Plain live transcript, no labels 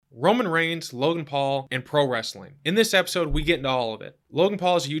Roman Reigns, Logan Paul, and pro wrestling. In this episode, we get into all of it. Logan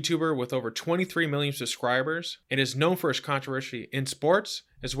Paul is a YouTuber with over 23 million subscribers and is known for his controversy in sports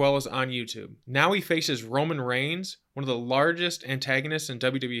as well as on YouTube. Now he faces Roman Reigns, one of the largest antagonists in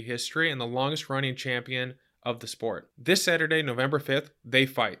WWE history and the longest running champion of the sport. This Saturday, November 5th, they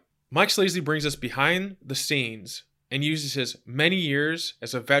fight. Mike Sleazy brings us behind the scenes and uses his many years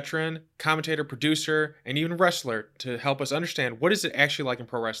as a veteran, commentator, producer, and even wrestler to help us understand what is it actually like in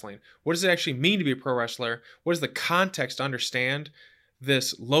pro wrestling? What does it actually mean to be a pro wrestler? What is the context to understand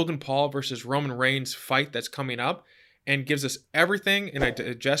this Logan Paul versus Roman Reigns fight that's coming up, and gives us everything in a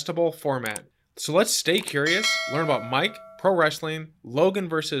digestible format. So let's stay curious, learn about Mike, pro wrestling, Logan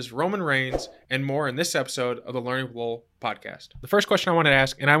versus Roman Reigns, and more in this episode of the Learning with Lowell podcast. The first question I wanted to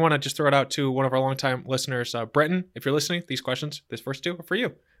ask, and I want to just throw it out to one of our longtime listeners, Brenton, if you're listening, these questions, this first two are for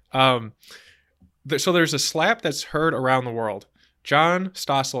you. So there's a slap that's heard around the world. John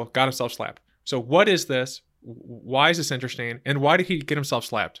Stossel got himself slapped. So what is this? Why is this interesting? And why did he get himself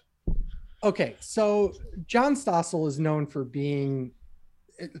slapped? Okay, so John Stossel is known for being...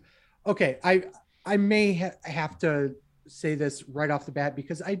 Okay, I may have to say this right off the bat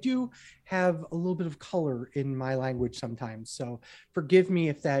because I do have a little bit of color in my language sometimes. So forgive me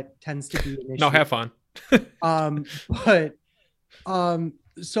if that tends to be an issue. No, have fun.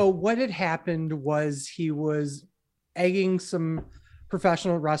 So what had happened was he was egging some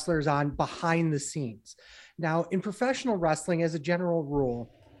professional wrestlers on behind the scenes. Now, in professional wrestling, as a general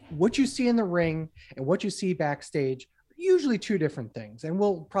rule, what you see in the ring and what you see backstage usually two different things, and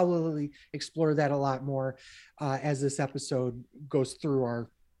we'll probably explore that a lot more as this episode goes through our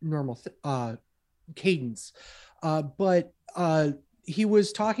normal cadence. But he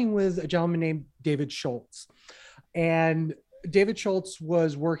was talking with a gentleman named David Schultz, and David Schultz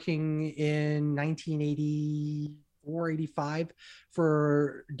was working in 1984, 85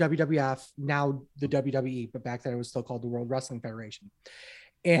 for WWF, now the WWE, but back then it was still called the World Wrestling Federation.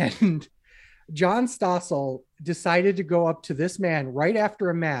 And John Stossel decided to go up to this man right after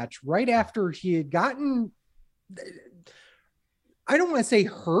a match, right after he had gotten, I don't want to say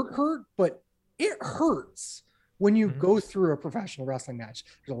hurt, but it hurts when you go through a professional wrestling match.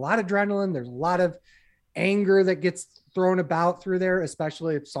 There's a lot of adrenaline. There's a lot of anger that gets thrown about through there,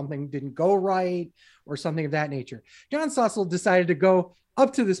 especially if something didn't go right or something of that nature. John Stossel decided to go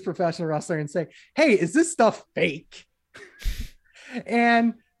up to this professional wrestler and say, "Hey, is this stuff fake?"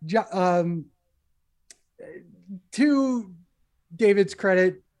 And to David's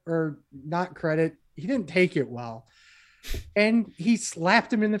credit, or not credit, he didn't take it well. And he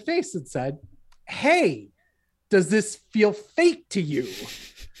slapped him in the face and said, "Hey, does this feel fake to you?"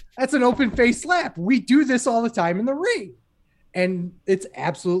 That's an open face slap. We do this all the time in the ring. And it's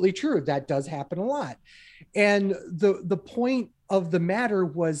absolutely true. That does happen a lot. And the point of the matter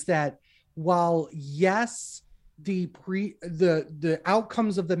was that while, yes, the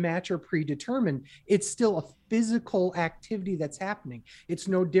outcomes of the match are predetermined, it's still a physical activity that's happening. It's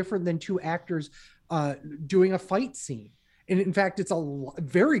no different than two actors doing a fight scene. And in fact, it's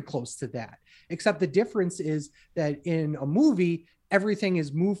very close to that, except the difference is that in a movie, everything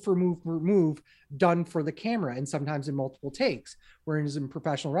is move for move done for the camera, and sometimes in multiple takes. Whereas in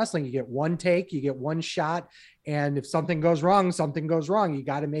professional wrestling, you get one take, you get one shot, and if something goes wrong, something goes wrong. You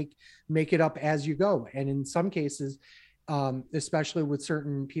got to make it up as you go. And in some cases, especially with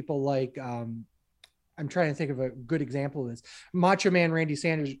certain people like, I'm trying to think of a good example of this. Macho Man Randy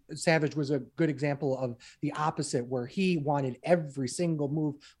Savage was a good example of the opposite, where he wanted every single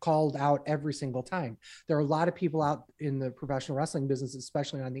move called out every single time. There are a lot of people out in the professional wrestling business,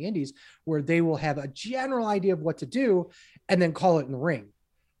 especially on the indies, where they will have a general idea of what to do and then call it in the ring.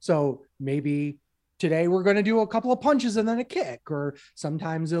 So maybe today we're going to do a couple of punches and then a kick, or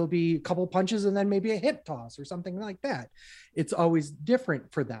sometimes it'll be a couple of punches and then maybe a hip toss or something like that. It's always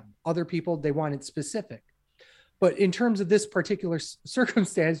different for them. Other people, they want it specific. But in terms of this particular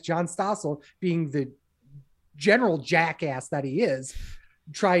circumstance, John Stossel, being the general jackass that he is,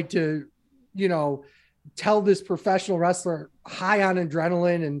 tried to, tell this professional wrestler high on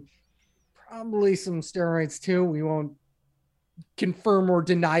adrenaline and probably some steroids too. We won't confirm or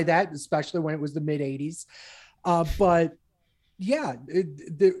deny that, especially when it was the mid 80s. But yeah,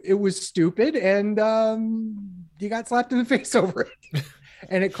 it was stupid, and you got slapped in the face over it.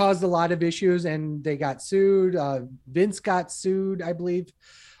 And it caused a lot of issues, and they got sued. Vince got sued, I believe,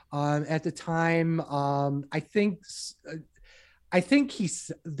 at the time. I think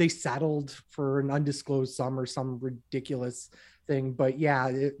they settled for an undisclosed sum or some ridiculous thing. But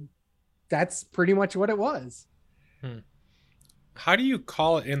yeah, that's pretty much what it was. How do you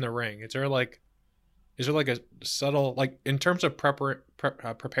call it in the ring? Is there like is there like a subtle, like in terms of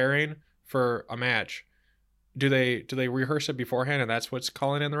preparing for a match? Do they rehearse it beforehand and that's what's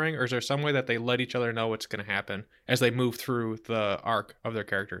calling in the ring, or is there some way that they let each other know what's going to happen as they move through the arc of their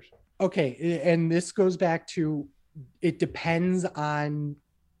characters? Okay, and this goes back to, it depends on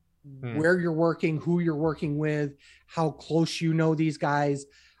where you're working, who you're working with, how close you know these guys.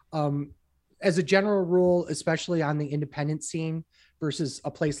 As a general rule, especially on the independent scene versus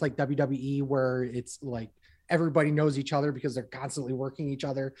a place like WWE where it's like everybody knows each other because they're constantly working each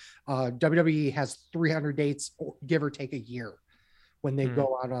other. WWE has 300 dates, give or take a year, when they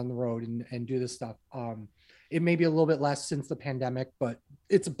go out on the road and do this stuff. It may be a little bit less since the pandemic, but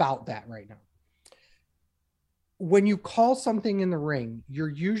it's about that right now. When you call something in the ring, you're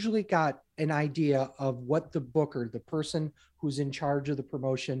usually got an idea of what the booker, the person who's in charge of the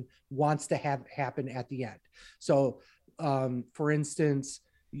promotion, wants to have happen at the end. So, for instance,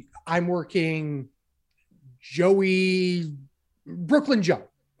 I'm working Brooklyn Joe.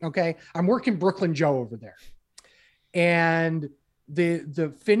 Okay. I'm working Brooklyn Joe over there. And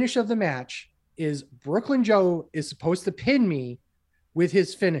the finish of the match is Brooklyn Joe is supposed to pin me with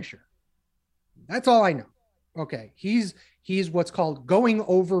his finisher. That's all I know. Okay. He's what's called going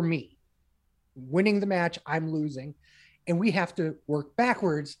over me, winning the match. I'm losing. And we have to work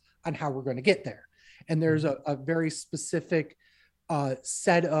backwards on how we're going to get there. And there's a very specific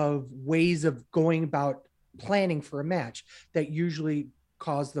set of ways of going about planning for a match that usually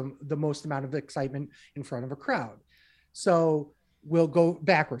cause them the most amount of excitement in front of a crowd. So we'll go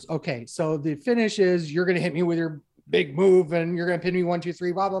backwards. Okay. So the finish is you're going to hit me with your big move and you're going to pin me 1, 2,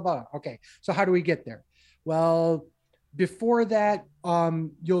 3, blah, blah, blah. Okay. So how do we get there? Well, before that,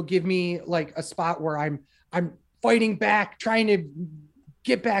 you'll give me like a spot where I'm fighting back, trying to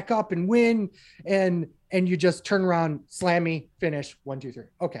get back up and win. And you just turn around, slam me, finish 1, 2, 3.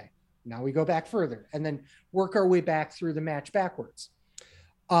 Okay. Now we go back further and then work our way back through the match backwards.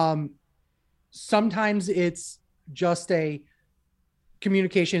 Sometimes it's just a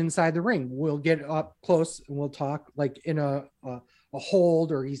communication inside the ring. We'll get up close and we'll talk like in a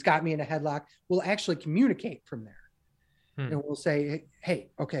hold, or he's got me in a headlock. We'll actually communicate from there. And we'll say, hey,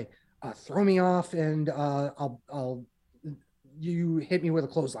 okay, throw me off and you hit me with a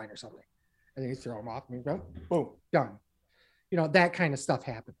clothesline or something. And then you throw him off and you go, boom, done. You know, that kind of stuff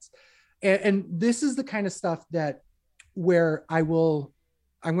happens. And this is the kind of stuff that where I'm going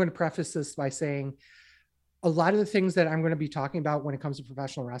to preface this by saying a lot of the things that I'm going to be talking about when it comes to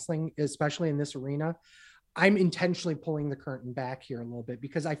professional wrestling, especially in this arena, I'm intentionally pulling the curtain back here a little bit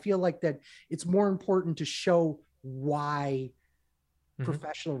because I feel like that it's more important to show why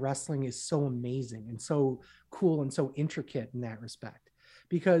professional wrestling is so amazing and so cool and so intricate in that respect.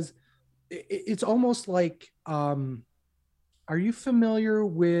 Because it's almost like, are you familiar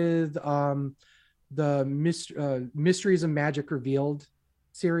with the Mysteries of Magic Revealed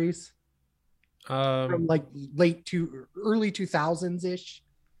series? From like late to early 2000s ish.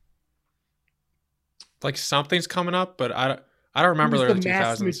 Like something's coming up, but I don't remember the early 2000s.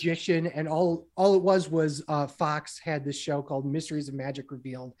 Masked Magician, and all it was Fox had this show called Mysteries of Magic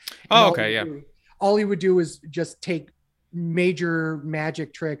Revealed. Oh, okay, yeah. All he would do is just take major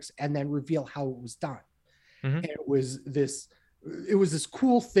magic tricks and then reveal how it was done. And it was this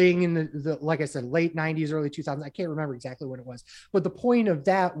cool thing in the like I said, late 90s, early 2000s. I can't remember exactly what it was, but the point of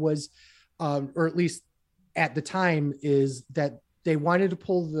that was, or at least at the time, is that they wanted to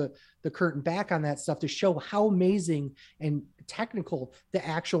pull the curtain back on that stuff to show how amazing and technical the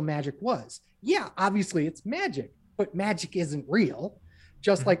actual magic was. Yeah, obviously it's magic, but magic isn't real,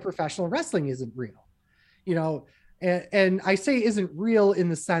 just like professional wrestling isn't real, you know. And I say isn't real in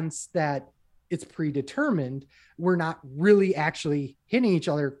the sense that it's predetermined. We're not really actually hitting each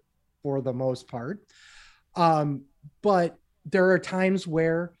other for the most part. But there are times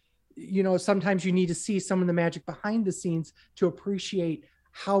where, you know, sometimes you need to see some of the magic behind the scenes to appreciate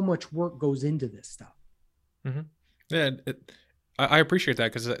how much work goes into this stuff. Yeah, I appreciate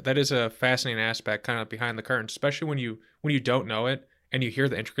that because that is a fascinating aspect, kind of behind the curtain, especially when you don't know it and you hear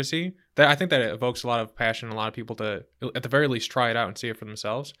the intricacy. That I think that it evokes a lot of passion in a lot of people to, at the very least, try it out and see it for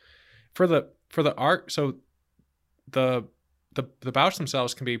themselves. For the art, so the bouts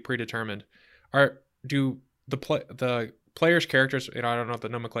themselves can be predetermined. Do the players' characters, you know, I don't know the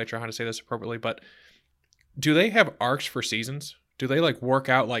nomenclature, how to say this appropriately, but do they have arcs for seasons? Do they like work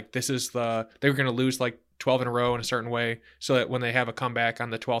out like this is they were going to lose like 12 in a row in a certain way, so that when they have a comeback on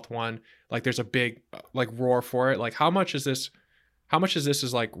the 12th one, like there's a big like roar for it? Like how much is this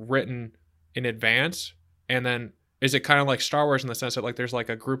is like written in advance, and then is it kind of like Star Wars in the sense that like there's like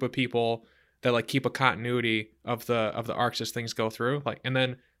a group of people that like keep a continuity of the arcs as things go through, like, and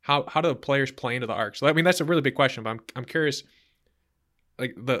then how do the players play into the arcs? So, I mean, that's a really big question, but I'm curious,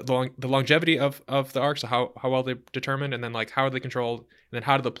 like the longevity of the arcs, how well they're determined, and then like how are they controlled, and then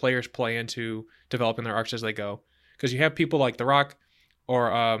how do the players play into developing their arcs as they go? Because you have people like The Rock,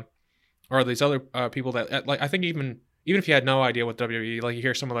 or these other people that like I think even if you had no idea what WWE, like you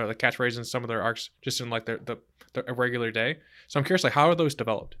hear some of their like catchphrases and some of their arcs just in like the regular day. So I'm curious, like how are those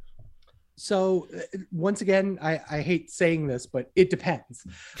developed? So once again, I hate saying this, but it depends.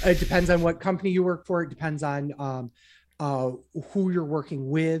 It depends on what company you work for. It depends on who you're working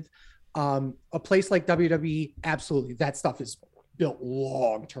with. A place like WWE, absolutely, that stuff is built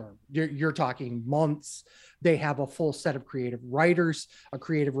long term. You're talking months. They have a full set of creative writers, a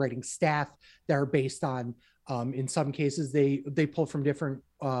creative writing staff that are based on, in some cases, they pull from different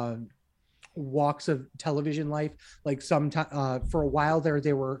walks of television life. Like for a while there,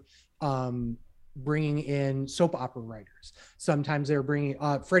 they were bringing in soap opera writers. Sometimes they're bringing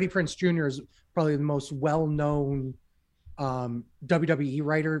Freddie Prinze Jr. is probably the most well-known WWE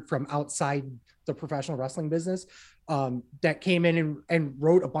writer from outside the professional wrestling business, that came in and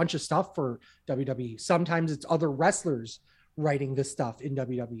wrote a bunch of stuff for WWE. Sometimes it's other wrestlers writing this stuff in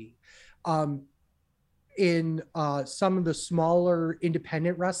WWE. In some of the smaller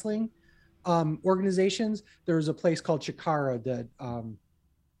independent wrestling organizations, there's a place called Chikara that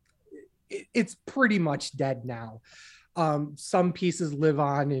it's pretty much dead now. Some pieces live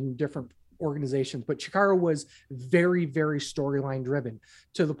on in different organizations, but Chikara was very, very storyline driven,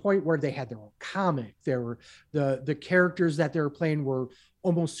 to the point where they had their own comic. There were the characters that they were playing were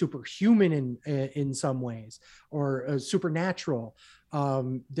almost superhuman in some ways, or supernatural.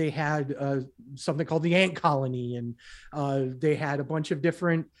 They had something called the Ant Colony, and they had a bunch of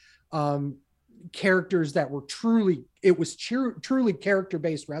different characters that were truly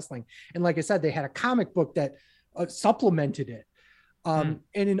character-based wrestling. And like I said, they had a comic book that supplemented it. And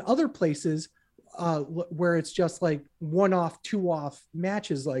in other places where it's just like one-off, two-off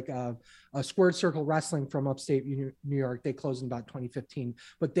matches, like a Squared Circle Wrestling from upstate New York, they closed in about 2015,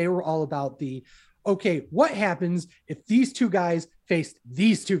 but they were all about okay, what happens if these two guys faced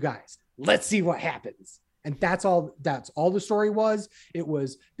these two guys? Let's see what happens. And that's all the story was. It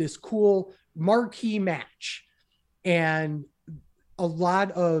was this cool marquee match. And a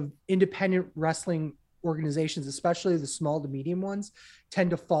lot of independent wrestling organizations, especially the small to medium ones,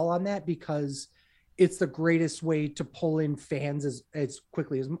 tend to fall on that because it's the greatest way to pull in fans as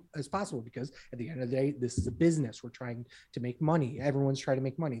quickly as possible. Because at the end of the day, this is a business. We're trying to make money. Everyone's trying to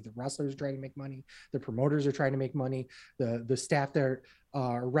make money. The wrestlers are trying to make money. The promoters are trying to make money. The staff there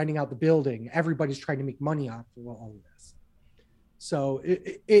are renting out the building. Everybody's trying to make money off of all of this. So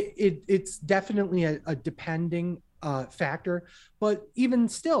it's definitely a depending factor. But even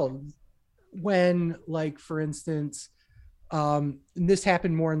still, when, like, for instance, and this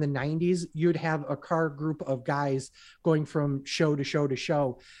happened more in the 90s, you'd have a car group of guys going from show to show to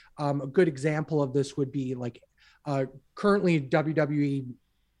show. A good example of this would be like currently WWE,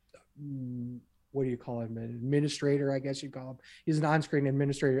 what do you call him? An administrator, I guess you'd call him. He's an on-screen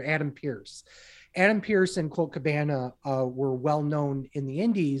administrator, Adam Pearce. Adam Pearce and Colt Cabana were well known in the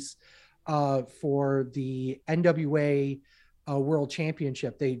indies for the NWA World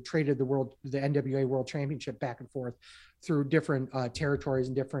Championship. They traded the NWA World Championship back and forth through different territories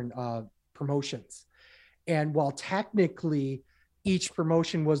and different promotions. And while technically each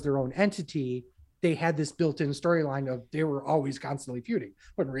promotion was their own entity, they had this built-in storyline of they were always constantly feuding.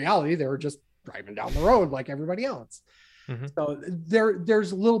 But in reality, they were just driving down the road like everybody else. Mm-hmm. So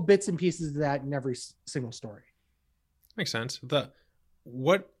there's little bits and pieces of that in every single story. Makes sense.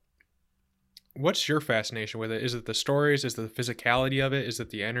 What's your fascination with it? Is it the stories? Is it the physicality of it? Is it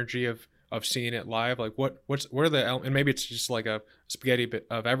the energy of seeing it live? Like what are the, and maybe it's just like a spaghetti bit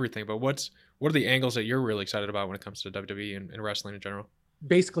of everything, but what are the angles that you're really excited about when it comes to WWE and wrestling in general?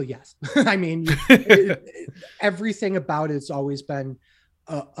 Basically, yes. I mean, everything about it's always been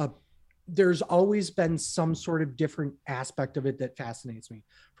there's always been some sort of different aspect of it that fascinates me,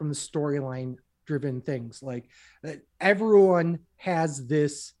 from the storyline driven things. Like everyone has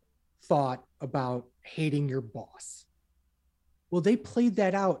this thought about hating your boss. Well, they played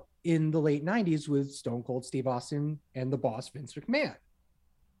that out in the late 90s with Stone Cold Steve Austin and the boss Vince McMahon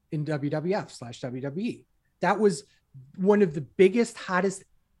in WWF/WWE. That was one of the biggest, hottest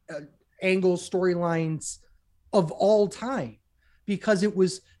angle storylines of all time, because it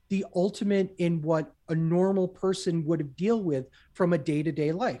was the ultimate in what a normal person would have deal with from a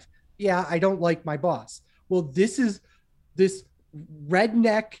day-to-day life. Yeah, I don't like my boss. Well, this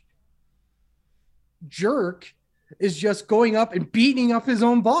redneck jerk is just going up and beating up his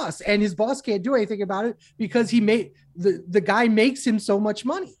own boss, and his boss can't do anything about it because he made the guy makes him so much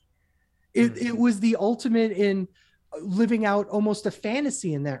money. It was the ultimate in living out almost a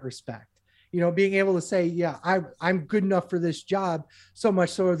fantasy in that respect. Being able to say, yeah, I'm good enough for this job, so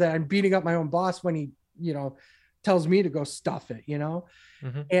much so that I'm beating up my own boss when he, tells me to go stuff it,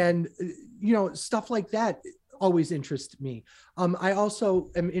 Mm-hmm. and, stuff like that always interests me. I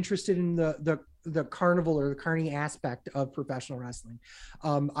also am interested in the carnival or the carny aspect of professional wrestling.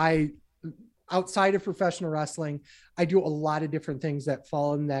 I outside of professional wrestling, I do a lot of different things that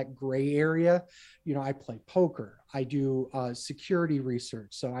fall in that gray area. I play poker. I do security research.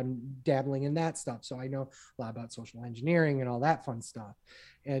 So I'm dabbling in that stuff. So I know a lot about social engineering and all that fun stuff.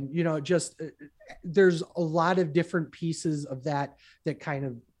 And, just there's a lot of different pieces of that kind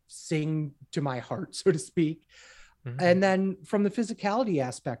of sing to my heart, so to speak. Mm-hmm. And then from the physicality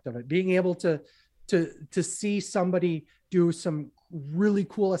aspect of it, being able to see somebody do some really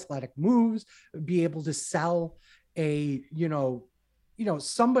cool athletic moves, be able to sell a,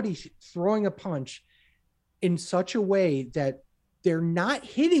 somebody throwing a punch in such a way that they're not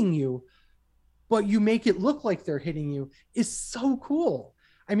hitting you, but you make it look like they're hitting you is so cool.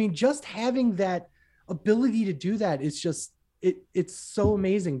 I mean, just having that ability to do that is just, it's so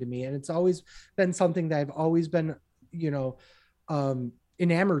amazing to me. And it's always been something that I've always been,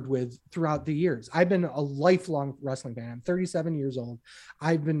 enamored with throughout the years. I've been a lifelong wrestling fan. I'm 37 years old.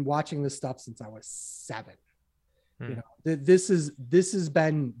 I've been watching this stuff since I was 7. This has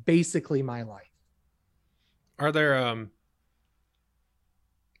been basically my life. Are there,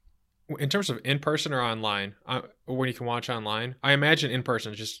 in terms of in person or online, when you can watch online, I imagine in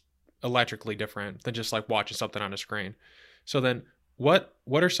person is just electrically different than just like watching something on a screen. So then what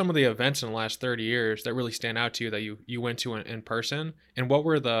are some of the events in the last 30 years that really stand out to you that you went to in person, and what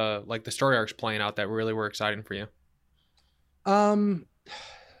were the story arcs playing out that really were exciting for you? I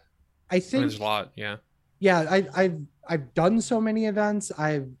think there's a lot. Yeah. I've done so many events.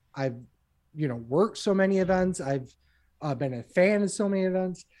 I've worked so many events. I've been a fan of so many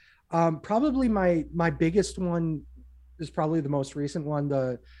events. Probably my biggest one is probably the most recent one,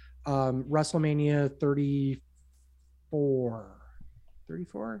 the WrestleMania 34.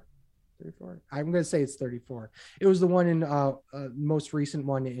 I'm going to say it's 34. It was the one in most recent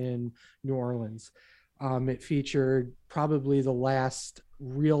one in New Orleans. It featured probably the last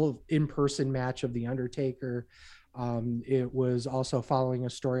real in-person match of The Undertaker. It was also following a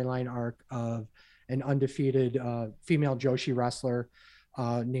storyline arc of an undefeated female Joshi wrestler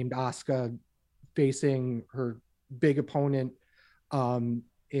named Asuka facing her big opponent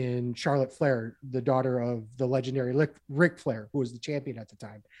in Charlotte Flair, the daughter of the legendary Ric Flair, who was the champion at the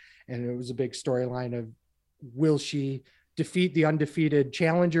time. And it was a big storyline of, will she defeat the undefeated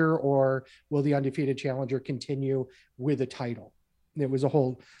challenger, or will the undefeated challenger continue with a title? That was a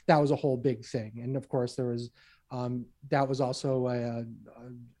whole big thing. And of course there was, that was also a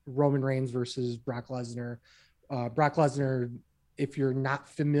Roman Reigns versus Brock Lesnar. Brock Lesnar, if you're not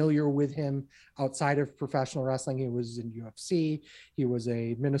familiar with him outside of professional wrestling, he was in UFC. He was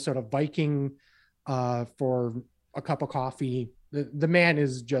a Minnesota Viking for a cup of coffee. The man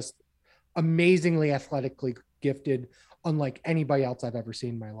is just amazingly athletically gifted, unlike anybody else I've ever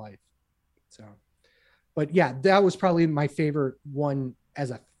seen in my life. So, but yeah, that was probably my favorite one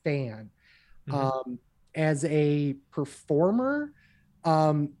as a fan. Mm-hmm. As a performer,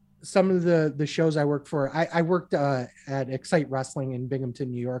 some of the shows I worked for, I worked at Excite Wrestling in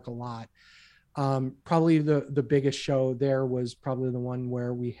Binghamton, New York a lot. Probably the biggest show there was probably the one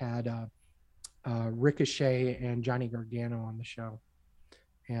where we had Ricochet and Johnny Gargano on the show.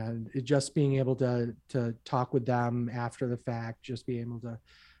 And just being able to talk with them after the fact, just being able to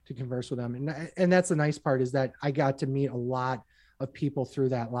converse with them. And that's the nice part, is that I got to meet a lot of people through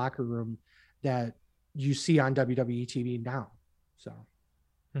that locker room that you see on WWE TV now. So.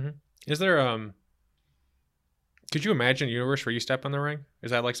 Mm-hmm. Is there could you imagine a universe where you step in the ring? Is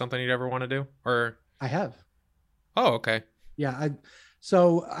that like something you'd ever want to do? Or I have. Oh, okay. Yeah.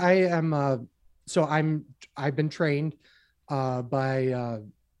 I've been trained by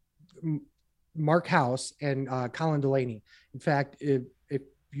Mark House and Colin Delaney. In fact, if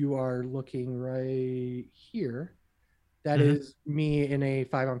you are looking right here, that Mm-hmm. is me in a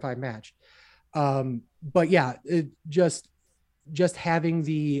 5-on-5 match. But yeah, it just having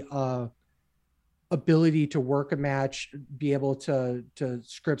the ability to work a match, be able to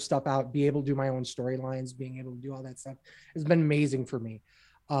script stuff out, be able to do my own storylines, being able to do all that stuff has been amazing for me.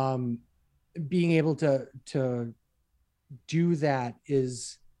 Being able to do that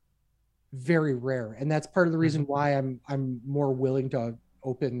is very rare, and that's part of the reason why I'm more willing to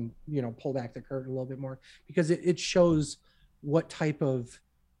open, pull back the curtain a little bit more, because it shows what type of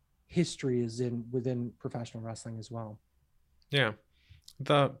history is within professional wrestling as well. Yeah.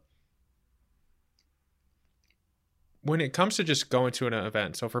 When it comes to just going to an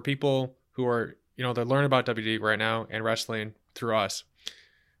event, so for people who are, they're learning about WWE right now and wrestling through us,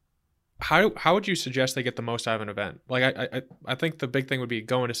 how would you suggest they get the most out of an event? Like, I think the big thing would be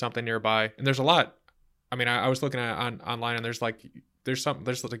going to something nearby, and there's a lot. I mean, I was looking at it online, and there's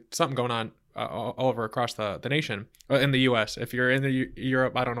something going on all over across the nation, in the U.S. If you're in the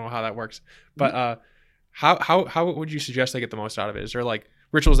Europe, I don't know how that works, but how would you suggest they get the most out of it? Is there like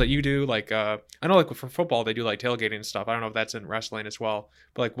rituals that you do? Like, I know like for football they do like tailgating and stuff. I don't know if that's in wrestling as well,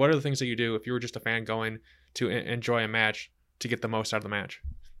 but like, what are the things that you do if you were just a fan going to enjoy a match to get the most out of the match?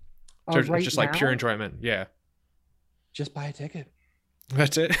 Right just now, like pure enjoyment. Yeah. Just buy a ticket.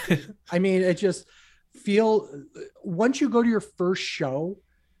 That's it. I mean, it just once you go to your first show,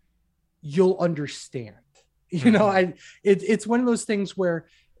 you'll understand. It's one of those things where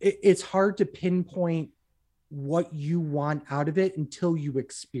it's hard to pinpoint what you want out of it until you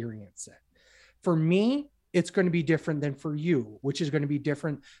experience it. For me, it's going to be different than for you, which is going to be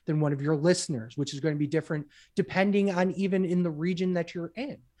different than one of your listeners, which is going to be different depending on even in the region that you're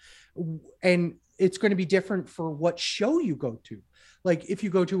in. And it's going to be different for what show you go to. Like if you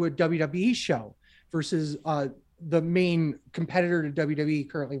go to a WWE show versus the main competitor to WWE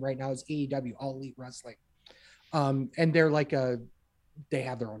currently right now is AEW, All Elite Wrestling. And they're like they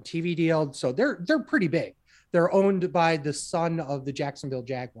have their own TV deal. So they're pretty big. They're owned by the son of the Jacksonville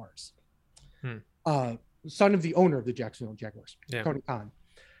Jaguars. Son of the owner of the Jacksonville Jaguars, Tony Khan.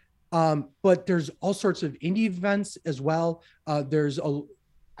 But there's all sorts of indie events as well. There's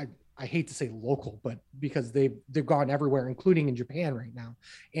I hate to say local, but because they've gone everywhere, including in Japan right now,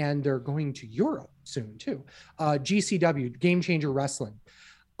 and they're going to Europe soon too. GCW, Game Changer Wrestling.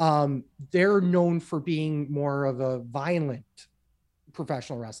 They're known for being more of a violent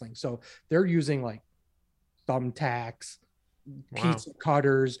professional wrestling. So they're using like thumbtacks, pizza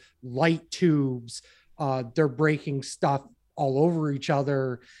cutters, light tubes. They're breaking stuff all over each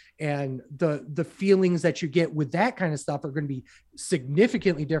other, and the feelings that you get with that kind of stuff are going to be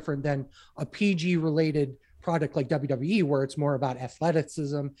significantly different than a PG related product like WWE, where it's more about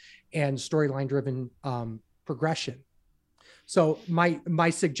athleticism and storyline driven progression. So my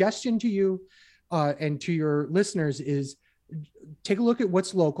suggestion to you and to your listeners is take a look at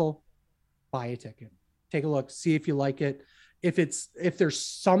what's local, buy a ticket, take a look, see if you like it. If there's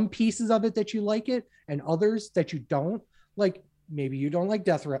some pieces of it that you like it and others that you don't like, maybe you don't like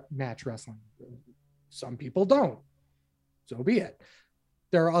death match wrestling. Some people don't. So be it.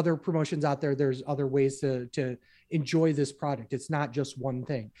 There are other promotions out there. There's other ways to enjoy this product. It's not just one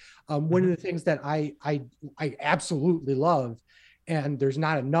thing. One of the things that I absolutely love, and there's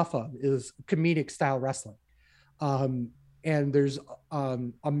not enough of, is comedic style wrestling. And there's a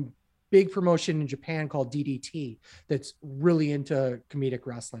big promotion in Japan called DDT that's really into comedic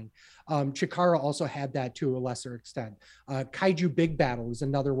wrestling. Chikara also had that to a lesser extent. Kaiju Big Battle is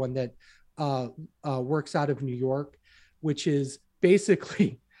another one that works out of New York, which is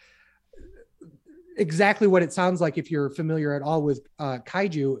basically exactly what it sounds like if you're familiar at all with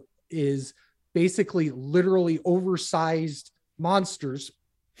kaiju. Is basically literally oversized monsters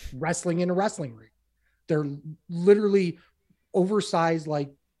wrestling in a wrestling ring. They're literally oversized, like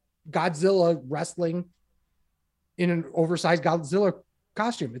Godzilla wrestling in an oversized Godzilla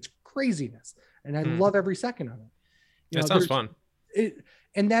costume. It's craziness. And I love every second of it. That sounds fun.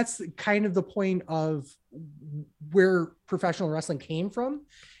 And that's kind of the point of where professional wrestling came from,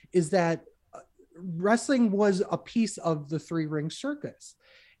 is that wrestling was a piece of the three-ring circus.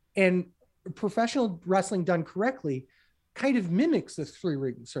 And professional wrestling done correctly kind of mimics the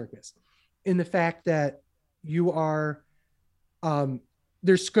three-ring circus in the fact that you are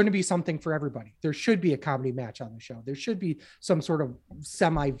there's going to be something for everybody. There should be a comedy match on the show. There should be some sort of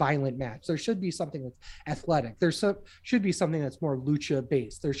semi-violent match. There should be something that's athletic. Should be something that's more lucha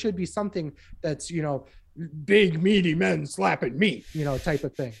based. There should be something that's, big meaty men slapping meat, type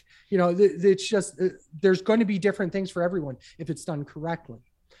of thing. It's just, there's going to be different things for everyone if it's done correctly.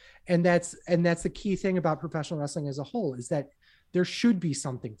 And that's the key thing about professional wrestling as a whole, is that there should be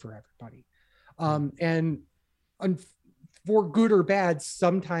something for everybody. For good or bad,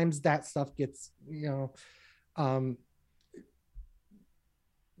 sometimes that stuff gets,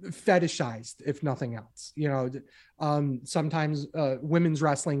 fetishized, if nothing else. Sometimes women's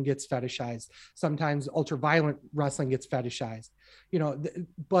wrestling gets fetishized. Sometimes ultra-violent wrestling gets fetishized.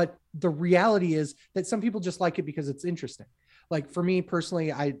 But the reality is that some people just like it because it's interesting. Like for me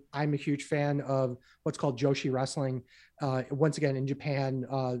personally, I'm a huge fan of what's called Joshi wrestling. once again, in Japan,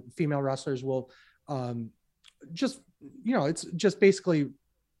 female wrestlers will just, it's just basically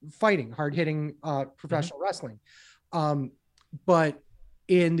fighting, hard hitting professional wrestling. But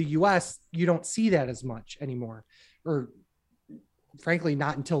in the US, you don't see that as much anymore, or frankly,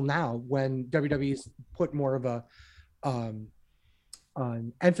 not until now, when WWE's put more of a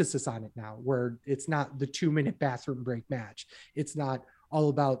emphasis on it now, where it's not the 2-minute bathroom break match. It's not all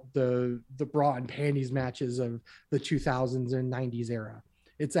about the bra and panties matches of the 2000s and 90s era.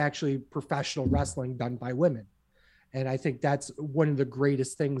 It's actually professional wrestling done by women. And I think that's one of the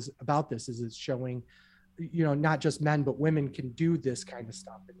greatest things about this, is it's showing, not just men, but women can do this kind of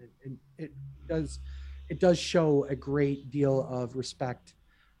stuff. And it does show a great deal of respect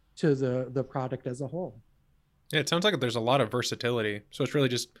to the product as a whole. Yeah, it sounds like there's a lot of versatility. So it's really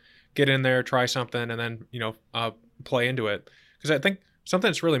just get in there, try something, and then, play into it. Because I think something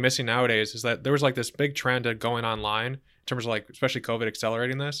that's really missing nowadays is that there was like this big trend of going online in terms of like, especially COVID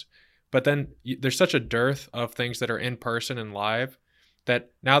accelerating this. But then there's such a dearth of things that are in person and live,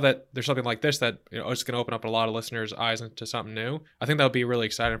 that now that there's something like this that it's going to open up a lot of listeners' eyes into something new. I think that would be really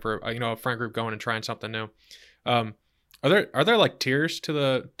exciting for a friend group going and trying something new. Are there like tiers to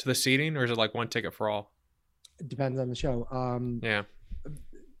the seating, or is it like one ticket for all? It depends on the show. Yeah.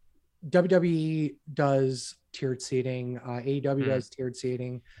 WWE does tiered seating. AEW does tiered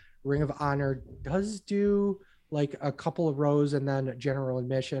seating. Ring of Honor does do like a couple of rows and then general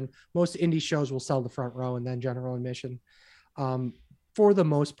admission. Most indie shows will sell the front row and then general admission. For the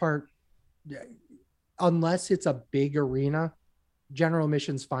most part, unless it's a big arena, general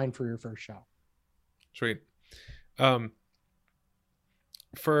admission's fine for your first show. Sweet.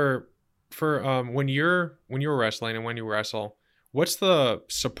 For when you're wrestling and when you wrestle, what's the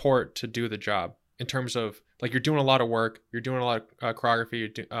support to do the job in terms of like, you're doing a lot of work, you're doing a lot of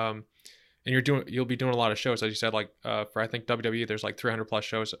choreography, and you'll be doing a lot of shows, as you said, like for I think WWE, there's like 300 plus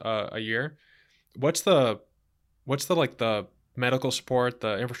shows a year. What's the like the medical support,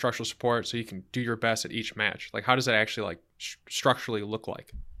 the infrastructural support, so you can do your best at each match? Like, how does that actually like structurally look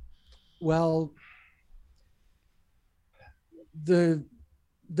like? Well, the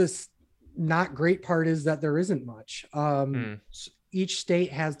not great part is that there isn't much. Each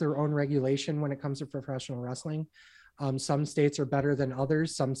state has their own regulation when it comes to professional wrestling. Some states are better than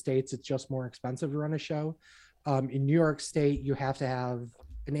others. Some states, it's just more expensive to run a show. In New York State, you have to have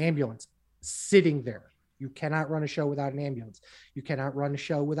an ambulance sitting there. You cannot run a show without an ambulance. You cannot run a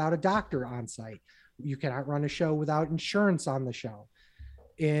show without a doctor on site. You cannot run a show without insurance on the show.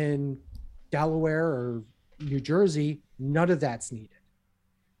 In Delaware or New Jersey, none of that's needed.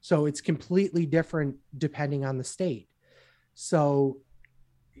 So it's completely different depending on the state. So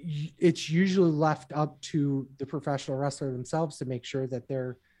it's usually left up to the professional wrestler themselves to make sure that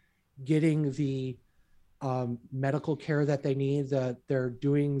they're getting the medical care that they need, that they're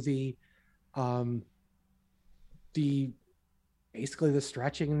doing the basically the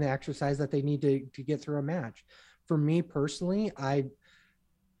stretching and the exercise that they need to get through a match. For me personally, I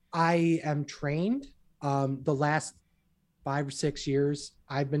am trained. The last 5 or 6 years,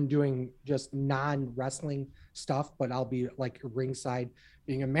 I've been doing just non-wrestling stuff, but I'll be like ringside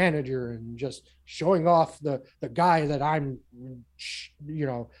being a manager and just showing off the guy that I'm,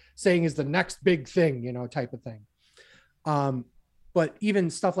 saying is the next big thing, type of thing. But even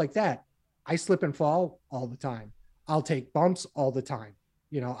stuff like that, I slip and fall all the time. I'll take bumps all the time.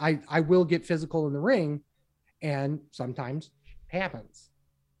 I will get physical in the ring, and sometimes happens.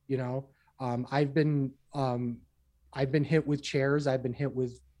 I've been hit with chairs. I've been hit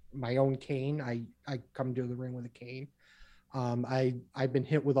with my own cane. I come to the ring with a cane. I've been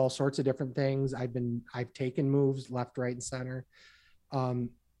hit with all sorts of different things. I've taken moves left, right, and center.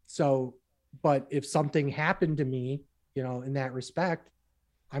 But if something happened to me, in that respect,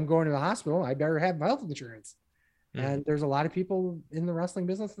 I'm going to the hospital. I better have health insurance. And there's a lot of people in the wrestling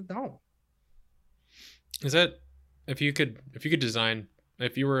business that don't. Is that, if you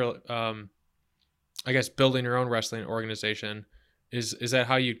were, I guess, building your own wrestling organization, is that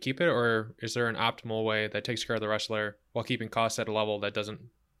how you'd keep it? Or is there an optimal way that takes care of the wrestler while keeping costs at a level that doesn't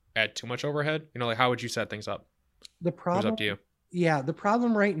add too much overhead? Like, how would you set things up? The problem, it's up to you. Yeah. The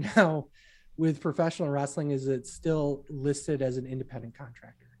problem right now with professional wrestling is it's still listed as an independent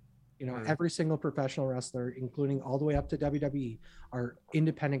contractor. Every single professional wrestler, including all the way up to WWE, are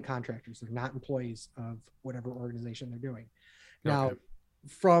independent contractors. They're not employees of whatever organization they're doing. Now,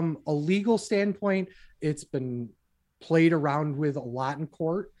 from a legal standpoint, it's been played around with a lot in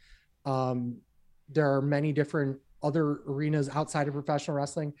court. There are many different other arenas outside of professional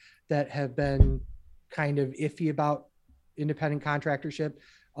wrestling that have been kind of iffy about independent contractorship.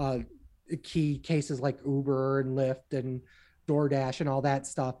 key cases like Uber and Lyft and DoorDash and all that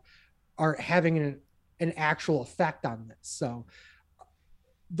stuff are having an actual effect on this. So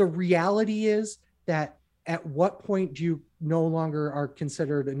the reality is that at what point do you no longer are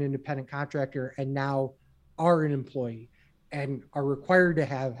considered an independent contractor and now are an employee and are required to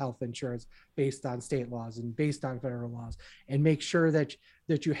have health insurance based on state laws and based on federal laws, and make sure that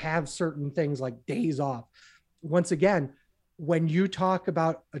you have certain things like days off. Once again, when you talk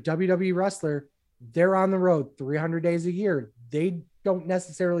about a WWE wrestler, they're on the road 300 days a year. They don't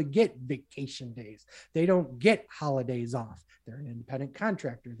necessarily get vacation days. They don't get holidays off. They're an independent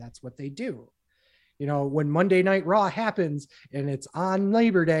contractor. That's what they do. You know, when Monday Night Raw happens and it's on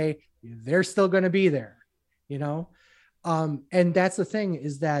Labor Day, they're still going to be there, you know? And that's the thing,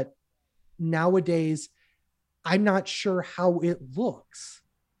 is that nowadays, I'm not sure how it looks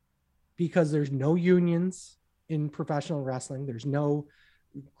because there's no unions in professional wrestling. There's no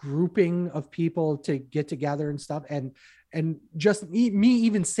grouping of people to get together and stuff. And just me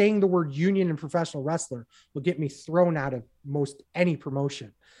even saying the word union in professional wrestler will get me thrown out of most any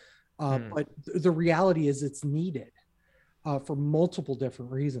promotion. But the reality is it's needed for multiple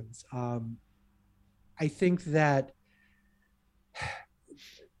different reasons. I think that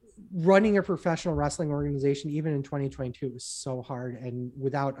running a professional wrestling organization, even in 2022, is so hard. And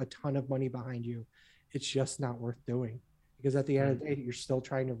without a ton of money behind you, it's just not worth doing, because at the end of the day, you're still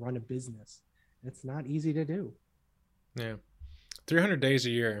trying to run a business. It's not easy to do. Yeah. 300 days a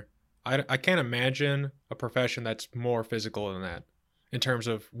year. I can't imagine a profession that's more physical than that in terms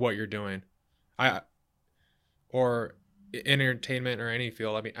of what you're doing. Or entertainment or any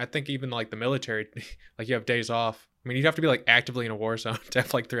field. I mean, I think even like the military, like you have days off. I mean, you'd have to be like actively in a war zone to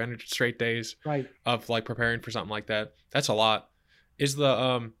have like 300 straight days right. of like preparing for something like that. That's a lot. Is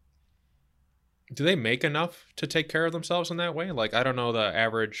the do they make enough to take care of themselves in that way? Like, I don't know the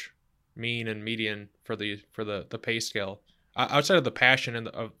average mean and median for the pay scale. Outside of the passion and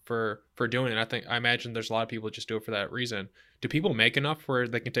for doing it, I imagine there's a lot of people that just do it for that reason. Do people make enough where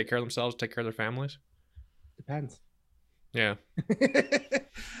they can take care of themselves, take care of their families? Depends. Yeah.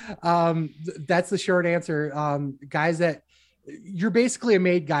 That's the short answer. Guys that you're basically a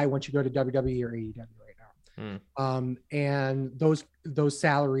made guy once you go to WWE or AEW right now. And those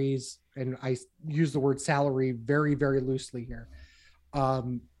salaries, and I use the word salary very, very loosely here.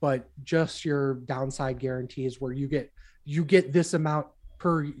 But just your downside guarantees where you get this amount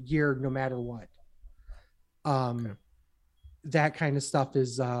per year, no matter what. Okay. That kind of stuff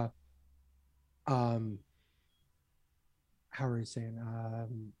is, how are you saying?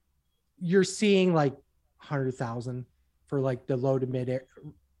 You're seeing like 100,000 for like the low to mid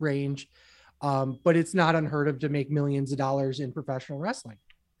range. But it's not unheard of to make millions of dollars in professional wrestling.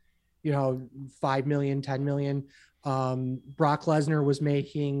 You know, 5 million, 10 million. Brock Lesnar was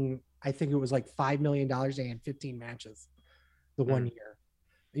making, I think it was like $5 million. They had 15 matches the 1 year.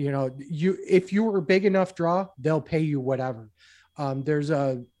 You know, if you were a big enough draw, they'll pay you whatever. There's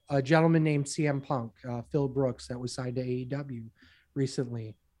a gentleman named CM Punk, Phil Brooks, that was signed to AEW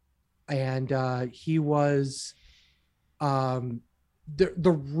recently. And he was, the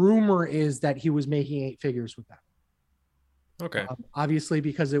rumor is that he was making 8 figures with them. Okay. Obviously,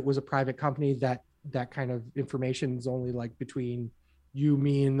 because it was a private company, that kind of information is only like between you,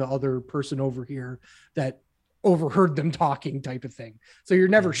 me, and the other person over here that overheard them talking, type of thing. So you're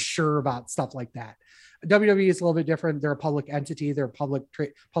never sure about stuff like that. WWE is a little bit different. They're a public entity. They're a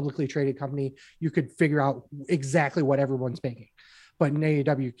publicly traded company. You could figure out exactly what everyone's making, but in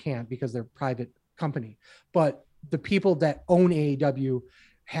AEW you can't because they're a private company. But the people that own AEW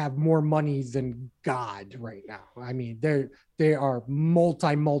have more money than God right now. I mean, they are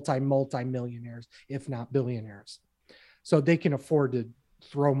multi millionaires, if not billionaires. So they can afford to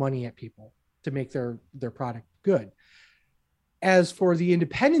throw money at people to make their product good. As for the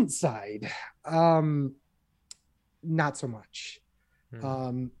independent side, not so much.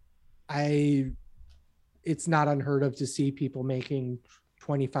 It's not unheard of to see people making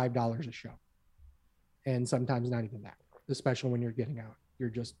 $25 a show, and sometimes not even that, especially when you're getting out. You're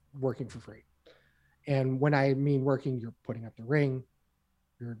just working for free. And when I mean working, you're putting up the ring,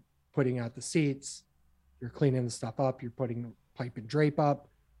 you're putting out the seats, you're cleaning the stuff up, you're putting pipe and drape up,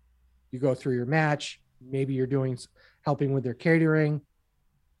 you go through your match, maybe you're helping with their catering.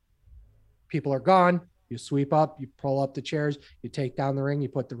 People are gone, you sweep up, you pull up the chairs, you take down the ring, you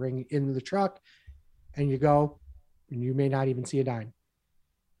put the ring into the truck, and you go, and you may not even see a dime.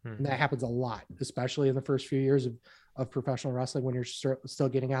 And that happens a lot, especially in the first few years of professional wrestling, when you're still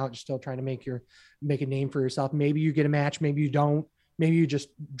getting out, you're still trying to make a name for yourself. Maybe you get a match, maybe you don't. Maybe you just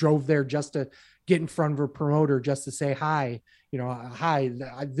drove there just to get in front of a promoter just to say hi, hi,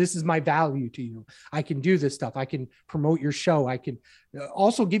 this is my value to you. I can do this stuff. I can promote your show. I can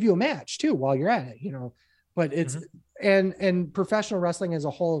also give you a match too while you're at it, but it's, and professional wrestling as a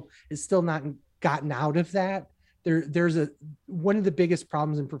whole is still not gotten out of that. There's one of the biggest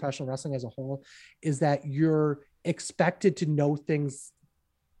problems in professional wrestling as a whole is that you're expected to know things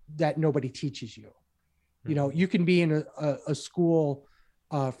that nobody teaches you. You can be in a school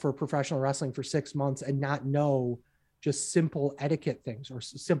for professional wrestling for 6 months and not know just simple etiquette things or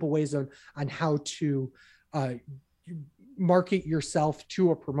simple ways on how to market yourself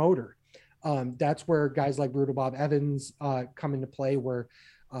to a promoter. That's where guys like Brutal Bob Evans come into play, where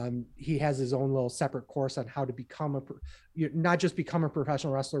he has his own little separate course on how to become not just become a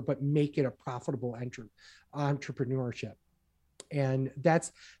professional wrestler, but make it a profitable entrepreneurship. And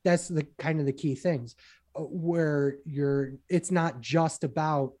that's the kind of the key things where it's not just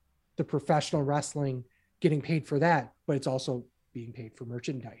about the professional wrestling getting paid for that, but it's also being paid for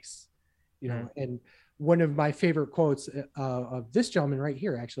merchandise, and one of my favorite quotes of this gentleman right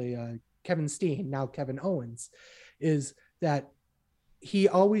here, actually, Kevin Steen, now Kevin Owens, is that he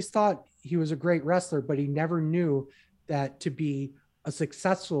always thought he was a great wrestler, but he never knew that to be a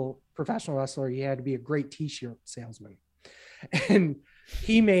successful professional wrestler, he had to be a great t-shirt salesman. And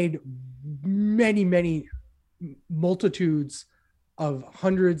he made many multitudes of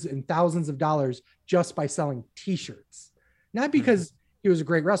hundreds and thousands of dollars just by selling t-shirts, not because he was a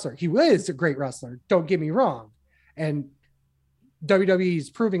great wrestler. He was a great wrestler, don't get me wrong. And WWE is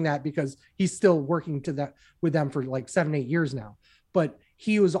proving that because he's still working with them for like 7-8 years now. But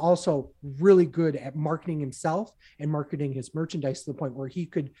he was also really good at marketing himself and marketing his merchandise to the point where he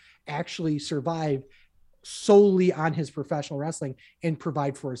could actually survive solely on his professional wrestling and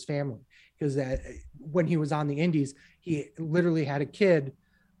provide for his family. Because when he was on the indies, he literally had a kid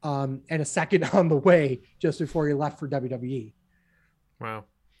and a second on the way just before he left for WWE. Wow.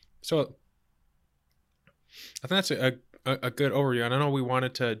 So I think that's a good overview. And I know we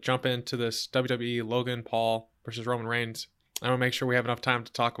wanted to jump into this WWE Logan Paul versus Roman Reigns. I want to make sure we have enough time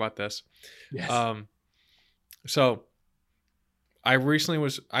to talk about this. Yes. So I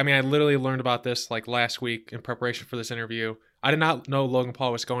literally learned about this like last week in preparation for this interview. I did not know Logan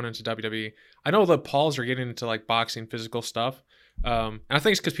Paul was going into WWE. I know that Pauls are getting into like boxing, physical stuff. And I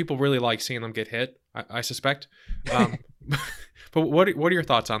think it's because people really like seeing them get hit, I suspect. But what are your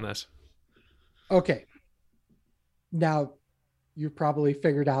thoughts on this? Okay. Now, you've probably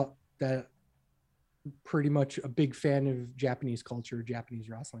figured out that I'm pretty much a big fan of Japanese culture, Japanese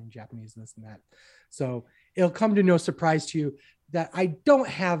wrestling, Japanese this and that. So it'll come to no surprise to you that I don't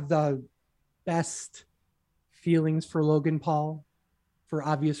have the best feelings for Logan Paul for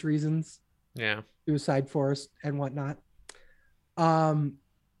obvious reasons. Yeah. Suicide Forest and whatnot.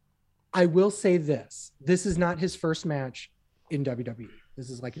 I will say this. This is not his first match in WWE. This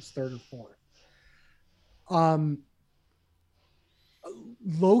is like his third or fourth.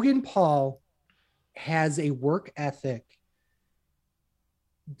 Logan Paul has a work ethic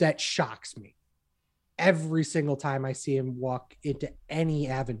that shocks me every single time I see him walk into any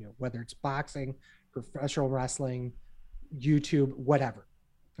avenue, whether it's boxing, professional wrestling, YouTube, whatever.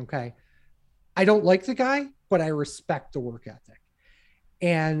 Okay. I don't like the guy, but I respect the work ethic.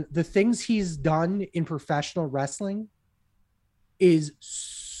 And the things he's done in professional wrestling is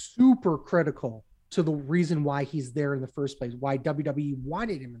super critical to the reason why he's there in the first place, why WWE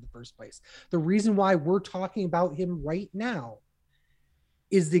wanted him in the first place. The reason why we're talking about him right now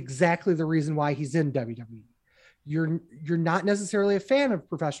is exactly the reason why he's in WWE. You're not necessarily a fan of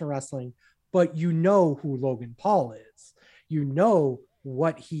professional wrestling, but you know who Logan Paul is. You know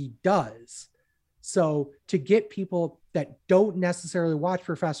what he does. So to get people that don't necessarily watch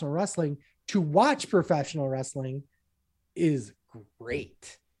professional wrestling to watch professional wrestling is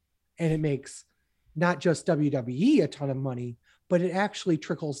great. And it makes not just WWE a ton of money, but it actually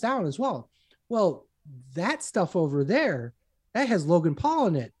trickles down as well. Well, that stuff over there, that has Logan Paul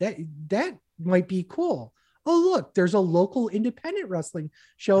in it. That might be cool. Oh, look, there's a local independent wrestling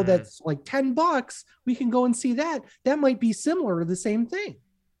show that's like $10. We can go and see that. That might be similar to the same thing.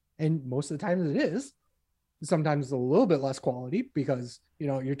 And most of the time it is. Sometimes it's a little bit less quality because,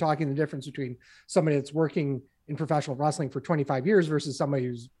 you're talking the difference between somebody that's working in professional wrestling for 25 years versus somebody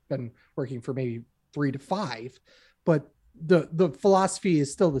who's been working for maybe 3 to 5. But the philosophy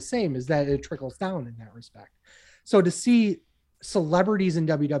is still the same, is that it trickles down in that respect. So to see celebrities in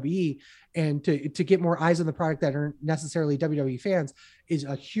WWE and to get more eyes on the product that aren't necessarily WWE fans is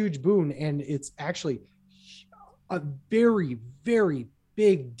a huge boon. And it's actually a very, very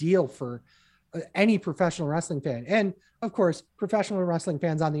big deal for any professional wrestling fan. And of course, professional wrestling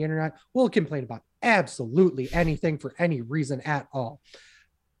fans on the internet will complain about absolutely anything for any reason at all.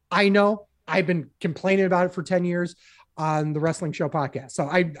 I know I've been complaining about it for 10 years on the Wrestling Show podcast. So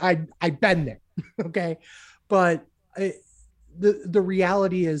I've been there. Okay. But the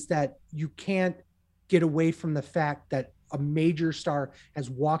reality is that you can't get away from the fact that a major star has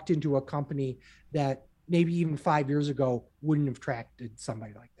walked into a company that maybe even 5 years ago wouldn't have attracted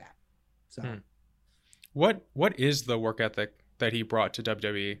somebody like that. So what is the work ethic that he brought to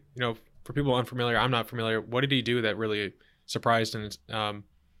WWE? You know, for people unfamiliar, I'm not familiar. What did he do that really surprised and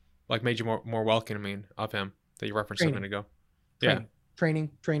like made you more welcoming of him that you referenced a minute ago? Training.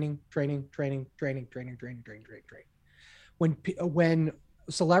 When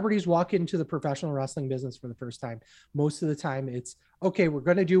celebrities walk into the professional wrestling business for the first time, most of the time it's okay, we're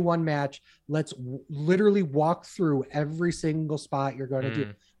going to do one match. Let's literally walk through every single spot you're going to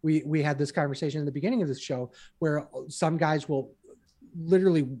do. We had this conversation in the beginning of this show where some guys will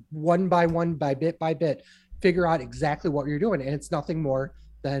literally one by one, by bit, figure out exactly what you're doing. And it's nothing more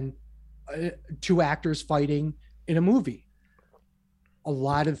than two actors fighting in a movie. A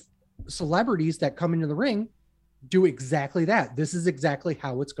lot of celebrities that come into the ring do exactly that. This is exactly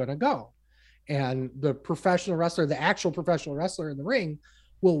how it's going to go. And the professional wrestler, the actual professional wrestler in the ring,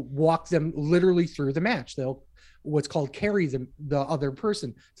 will walk them literally through the match. They'll what's called carry the other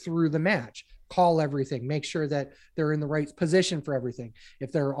person through the match, call everything, make sure that they're in the right position for everything.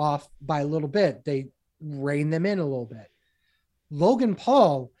 If they're off by a little bit, they rein them in a little bit. Logan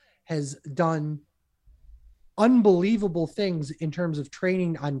Paul has done unbelievable things in terms of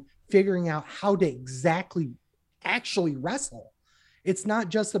training on figuring out how to actually wrestle. It's not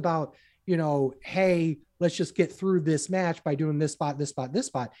just about, hey, let's just get through this match by doing this spot, this spot, this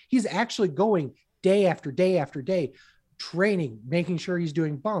spot. He's actually going day after day after day, training, making sure he's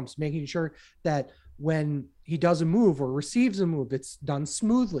doing bumps, making sure that when he does a move or receives a move, it's done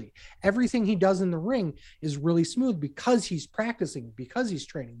smoothly. Everything he does in the ring is really smooth because he's practicing, because he's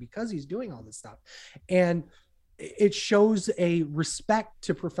training, because he's doing all this stuff. And it shows a respect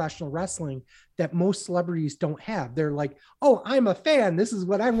to professional wrestling that most celebrities don't have. They're like, oh, I'm a fan. This is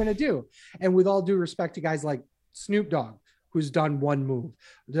what I'm going to do. And with all due respect to guys like Snoop Dogg, who's done one move,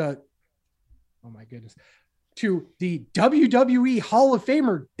 oh my goodness, to the WWE Hall of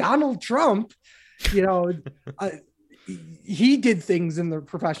Famer, Donald Trump, he did things in the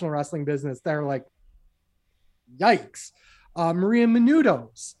professional wrestling business that are like, yikes. Maria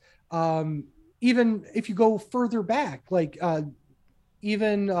Menounos, even if you go further back, like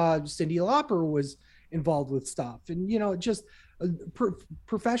even Cyndi Lauper was involved with stuff, and just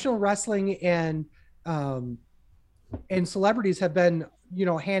professional wrestling and celebrities have been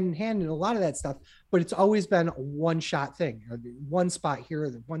hand in hand in a lot of that stuff, but it's always been a one-shot thing, one spot here,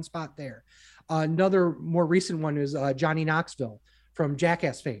 one spot there. Another more recent one is Johnny Knoxville from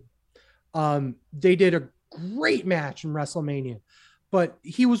Jackass fame. They did a great match in WrestleMania, but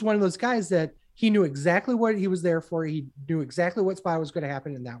he was one of those guys that he knew exactly what he was there for. He knew exactly what spot was going to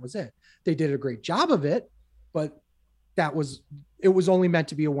happen, and that was it. They did a great job of it, but it was only meant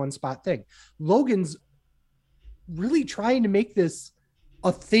to be a one-spot thing. Logan's really trying to make this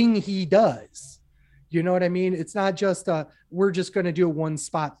a thing he does. You know what I mean? It's not just we're just going to do a one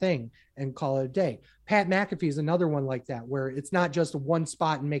spot thing and call it a day. Pat McAfee is another one like that, where it's not just a one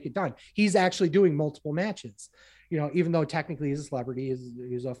spot and make it done. He's actually doing multiple matches, even though technically he's a celebrity,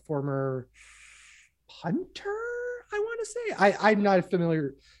 he's a former punter. I want to say I'm not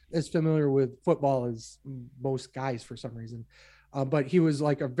as familiar with football as most guys for some reason. But he was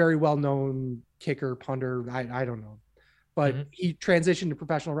like a very well-known kicker, punter. I don't know. But he transitioned to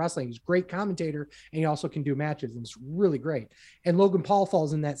professional wrestling. He's a great commentator, and he also can do matches, and it's really great. And Logan Paul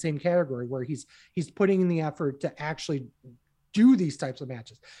falls in that same category where he's putting in the effort to actually do these types of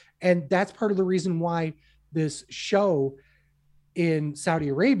matches. And that's part of the reason why this show in Saudi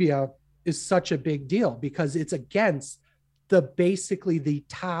Arabia is such a big deal, because it's against basically the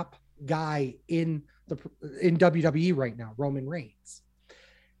top guy in WWE right now, Roman Reigns.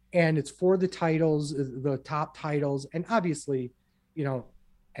 And it's for the titles, the top titles. And obviously,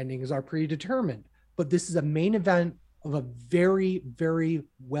 endings are predetermined, but this is a main event of a very, very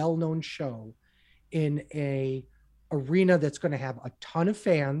well-known show in a arena that's going to have a ton of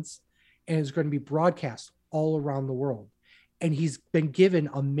fans and is going to be broadcast all around the world. And he's been given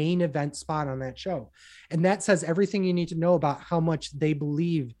a main event spot on that show. And that says everything you need to know about how much they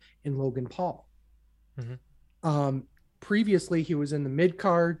believe in Logan Paul. Previously, he was in the mid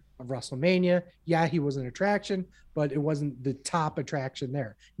card of WrestleMania. Yeah, he was an attraction, but it wasn't the top attraction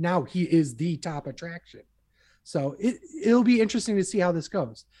there. Now he is the top attraction. So it'll be interesting to see how this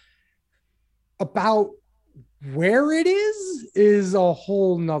goes. About where it is a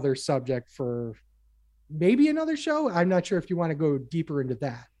whole nother subject for maybe another show. I'm not sure if you want to go deeper into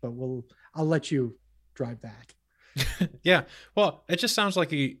that, but I'll let you drive that. Yeah. Well, it just sounds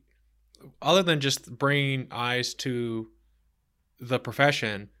like he, other than just bringing eyes to the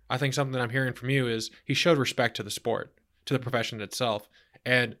profession, I think something I'm hearing from you is he showed respect to the sport, to the profession itself,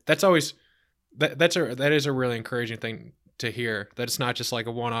 and that's always that is a really encouraging thing to hear. That it's not just like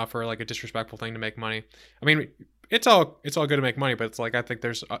a one off or like a disrespectful thing to make money. I mean, it's all good to make money, but it's like I think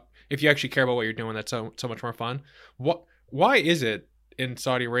there's if you actually care about what you're doing, that's so much more fun. What why is it in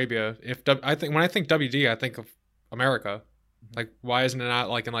Saudi Arabia? I think when I think WD, I think of America. Like why isn't it not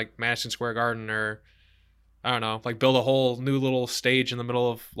like in like Madison Square Garden or I don't know, like build a whole new little stage in the middle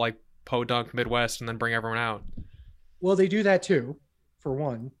of like Podunk Midwest and then bring everyone out. Well, they do that too, for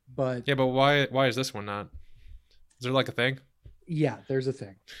one, but Yeah, but why is this one not? Is there like a thing? yeah, there's a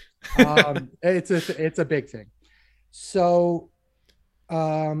thing. It's a big thing. So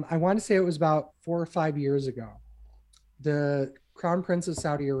I want to say it was about 4 or 5 years ago. The Crown Prince of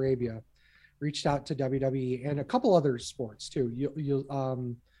Saudi Arabia reached out to WWE and a couple other sports too. You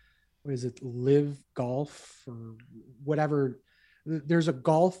what is it, live golf or whatever. There's a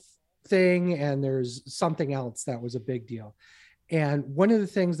golf thing and there's something else that was a big deal. And one of the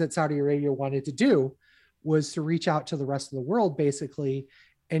things that Saudi Arabia wanted to do was to reach out to the rest of the world basically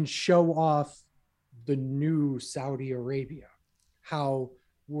and show off the new Saudi Arabia, how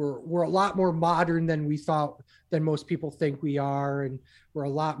we're a lot more modern than we thought, than most people think we are, and we're a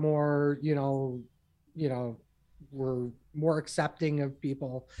lot more, we're more accepting of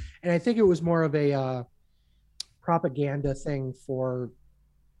people. And I think it was more of a propaganda thing for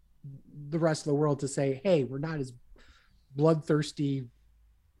the rest of the world to say, hey, we're not as bloodthirsty,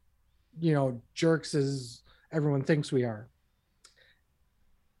 jerks as everyone thinks we are.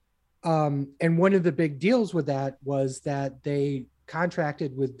 And one of the big deals with that was that they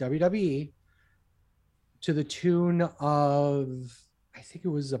contracted with WWE to the tune of, I think it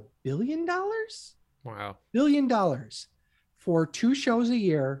was $1 billion. Wow. $1 billion for 2 shows a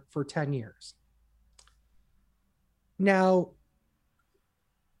year for 10 years. Now,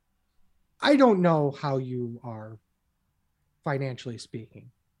 I don't know how you are financially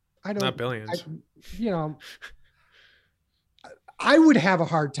speaking. I don't. Not billions. I would have a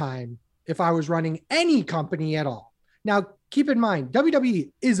hard time if I was running any company at all. Now, keep in mind,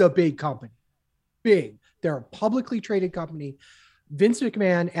 WWE is a big company. Big. They're a publicly traded company. Vince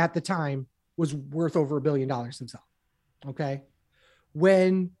McMahon at the time was worth over $1 billion himself. Okay.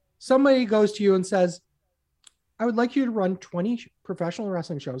 When somebody goes to you and says, I would like you to run 20 professional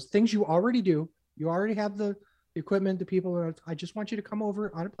wrestling shows, things you already do. You already have the equipment, the people. I just want you to come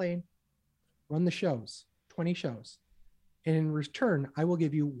over on a plane, run the shows, 20 shows. And in return, I will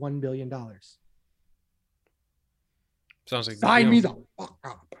give you $1 billion. Sounds like sign me the fuck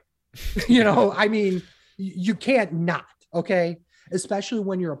up. I mean, you can't not, okay? Especially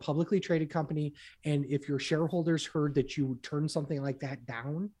when you're a publicly traded company. And if your shareholders heard that you would turn something like that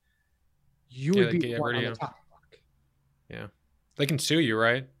down, you would be on the top. Yeah. They can sue you,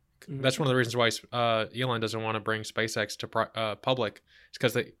 right? Mm-hmm. That's one of the reasons why Elon doesn't want to bring SpaceX to public. It's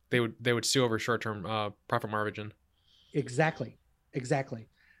because they would sue over short-term profit margin. Exactly.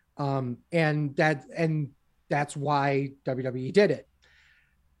 And that's why WWE did it.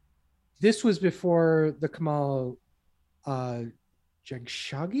 This was before the Kamal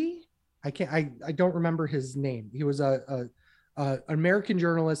Khashoggi. I don't remember his name. He was an American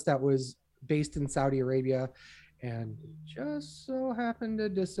journalist that was based in Saudi Arabia and just so happened to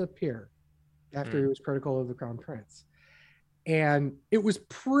disappear after he was critical of the Crown Prince. And it was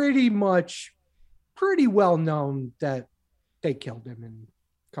pretty well known that they killed him and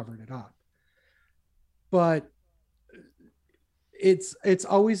covered it up. But it's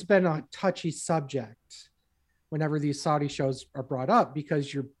always been a touchy subject whenever these Saudi shows are brought up,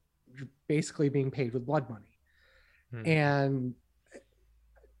 because you're basically being paid with blood money. And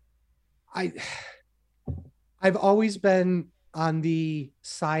I've always been on the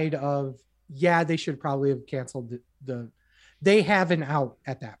side of, yeah, they should probably have canceled they have an out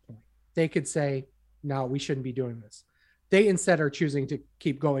at that point. They could say, no, we shouldn't be doing this. They instead are choosing to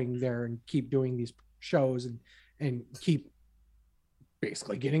keep going there and keep doing these shows and keep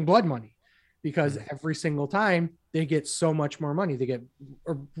basically getting blood money, because every single time they get so much more money. They get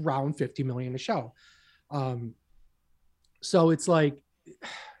around 50 million a show. So it's like,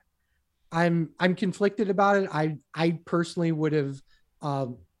 I'm conflicted about it. I personally would have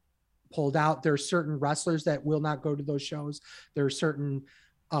pulled out. There are certain wrestlers that will not go to those shows. There are certain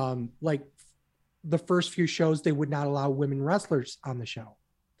like the first few shows, they would not allow women wrestlers on the show.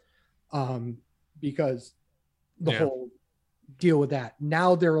 because the Yeah. whole deal with that.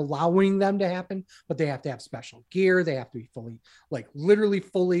 Now they're allowing them to happen, but they have to have special gear. They have to be fully, like literally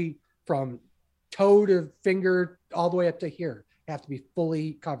fully from toe to finger all the way up to here, have to be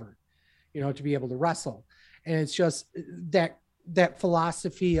fully covered, to be able to wrestle. And it's just that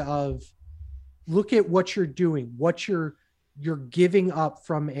philosophy of look at what you're doing, what you're giving up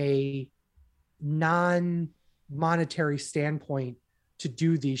from a non-monetary standpoint to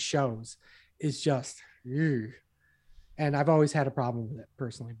do these shows is just, ugh. And I've always had a problem with it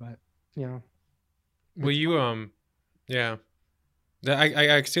personally, but Will you yeah.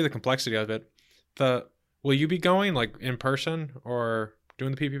 I see the complexity of it. Will you be going like in person or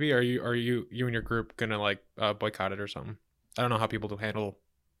doing the PPP? Are you and your group gonna like boycott it or something? I don't know how people do handle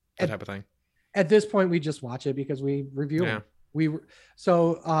that type of thing. At this point, we just watch it because we review it. The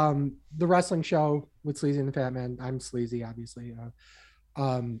wrestling show with Sleazy and the Fat Man. I'm Sleazy, obviously.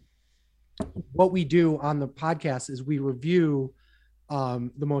 What we do on the podcast is we review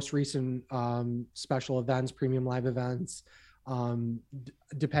the most recent special events, premium live events,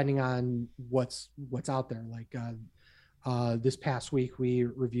 depending on what's out there. Like this past week, we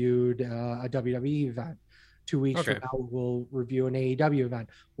reviewed a WWE event. 2 weeks from now, we'll review an AEW event.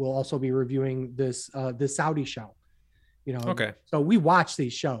 We'll also be reviewing this Saudi show. So we watch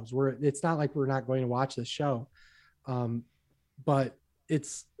these shows. It's not like we're not going to watch this show, but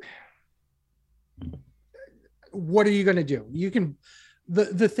it's, what are you going to do? You can,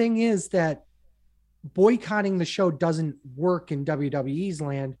 the thing is that boycotting the show doesn't work in WWE's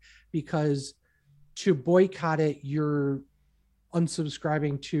land, because to boycott it, you're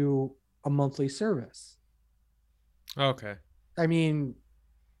unsubscribing to a monthly service. Okay. I mean,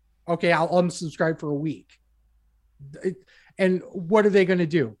 okay, I'll unsubscribe for a week. And what are they going to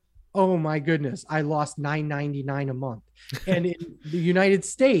do? Oh my goodness, I lost $9.99 a month. And in the United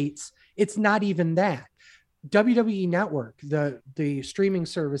States, it's not even that. WWE Network, the streaming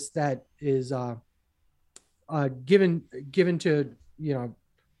service that is given to,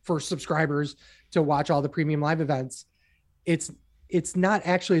 for subscribers to watch all the premium live events, it's not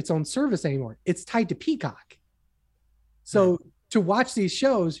actually its own service anymore. It's tied to Peacock. So to watch these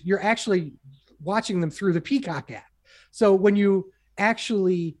shows, you're actually watching them through the Peacock app. So when you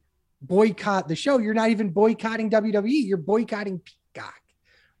actually boycott the show, you're not even boycotting WWE, you're boycotting Peacock,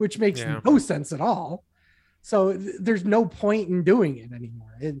 which makes no sense at all. So there's no point in doing it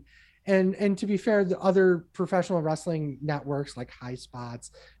anymore. And to be fair, the other professional wrestling networks like High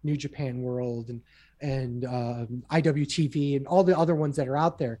Spots, New Japan World, and IWTV, and all the other ones that are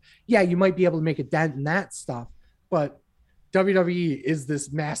out there, yeah, you might be able to make a dent in that stuff, but WWE is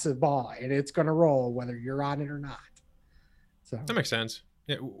this massive ball, and it's going to roll whether you're on it or not. So that makes sense.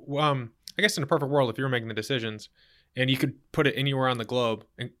 Yeah, I guess in a perfect world, if you were making the decisions and you could put it anywhere on the globe,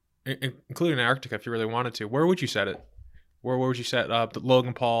 including Antarctica, if you really wanted to, where would you set it? Where would you set up the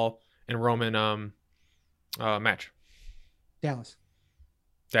Logan Paul and Roman match? Dallas,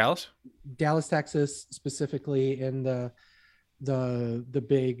 Texas, specifically in the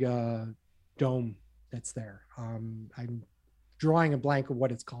big dome that's there. I'm drawing a blank of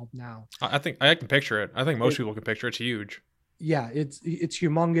what it's called now. I think I can picture it. I think most people can picture it. It's huge. Yeah, it's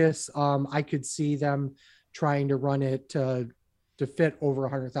humongous. I could see them trying to run it to fit over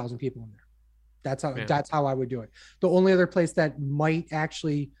 100,000 people in there. That's how I would do it. The only other place that might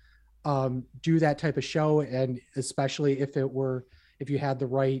actually do that type of show, and especially if you had the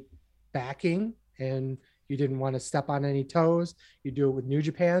right backing and you didn't want to step on any toes, you do it with New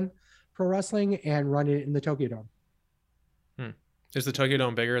Japan Pro Wrestling and run it in the Tokyo Dome. Is the Tokyo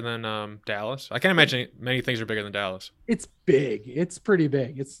Dome bigger than Dallas? I can't imagine many things are bigger than Dallas. It's big. It's pretty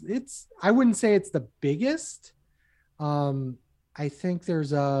big. It's I wouldn't say it's the biggest. I think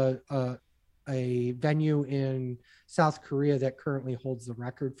there's a venue in South Korea that currently holds the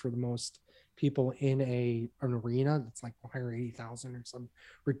record for the most people in an arena. That's like 180,000 or some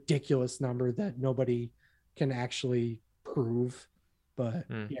ridiculous number that nobody can actually prove. But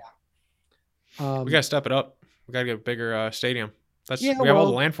yeah, we gotta step it up. We gotta get a bigger stadium. We have all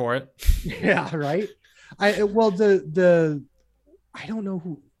the land for it. Yeah, right. I don't know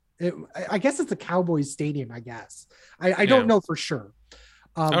who. I guess it's the Cowboys Stadium. I guess I don't know for sure.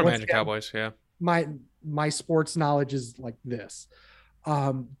 I would imagine Cowboys. Yeah. My sports knowledge is like this,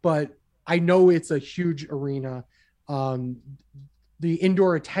 but I know it's a huge arena. The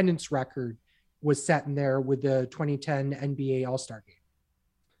indoor attendance record was set in there with the 2010 NBA All-Star game.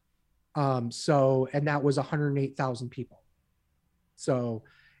 And that was 108,000 people. So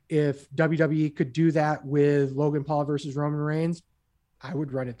if WWE could do that with Logan Paul versus Roman Reigns, I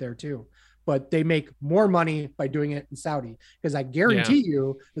would run it there too. but they make more money by doing it in Saudi. Because I guarantee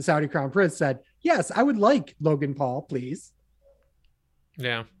you, the Saudi Crown Prince said, "Yes, I would like Logan Paul, please."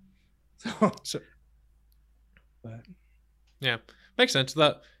 Yeah. So but yeah, makes sense.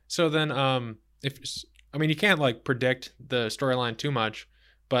 So then, if I mean, you can't like predict the storyline too much,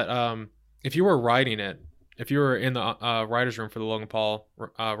 but if you were writing it, if you were in the writers' room for the Logan Paul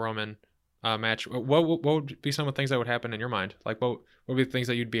Roman match, what would be some of the things that would happen in your mind? Like, what would be the things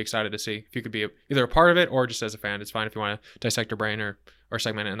that you'd be excited to see if you could be either a part of it or just as a fan? It's fine if you want to dissect your brain or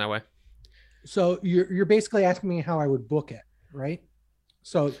segment it in that way. So you're basically asking me how I would book it, right?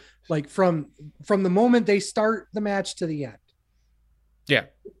 So like from the moment they start the match to the end. Yeah.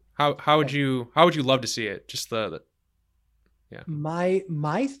 How would you love to see it? Just the yeah.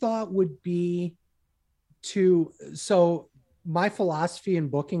 My thought would be my philosophy in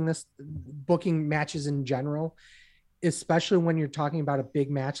booking matches in general, especially when you're talking about a big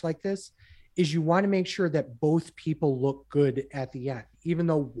match like this, is you want to make sure that both people look good at the end, even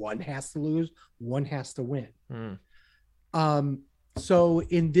though one has to lose, one has to win. So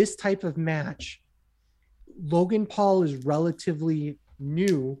in this type of match, Logan Paul is relatively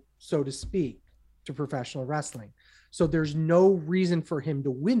new, so to speak, to professional wrestling. So there's no reason for him to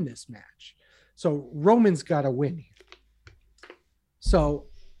win this match. So Roman's got to win here. So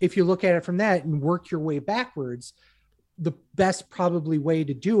if you look at it from that and work your way backwards, the best probably way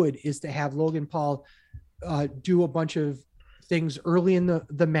to do it is to have Logan Paul do a bunch of things early in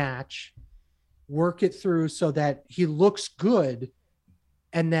the match, work it through so that he looks good.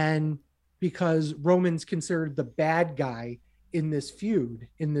 And then because Roman's considered the bad guy in this feud,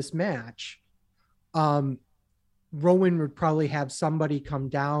 in this match, Roman would probably have somebody come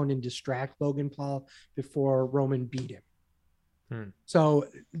down and distract Logan Paul before Roman beat him. So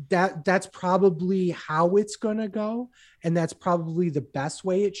that's probably how it's going to go. And that's probably the best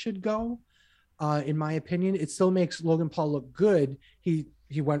way it should go. In my opinion, it still makes Logan Paul look good. He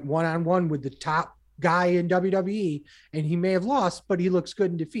went one-on-one with the top guy in WWE and he may have lost, but he looks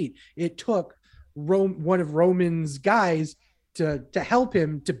good in defeat. It took one of Roman's guys to help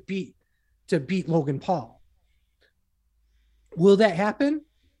him to beat Logan Paul. Will that happen?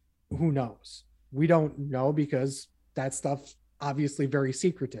 Who knows? We don't know because that stuff obviously very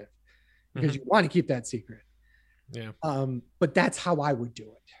secretive because you want to keep that secret. Yeah. But that's how I would do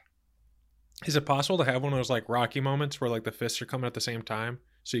it. Is it possible to have one of those like Rocky moments where like the fists are coming at the same time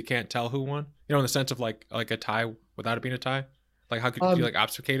so you can't tell who won? You know, in the sense of like a tie without it being a tie? Like how could you like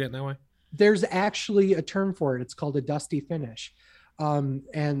obfuscate it in that way? There's actually a term for it. It's called a dusty finish.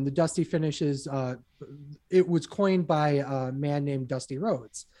 And the dusty finish is it was coined by a man named Dusty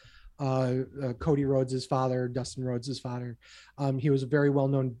Rhodes. Cody Rhodes' father, Dustin Rhodes' father. He was a very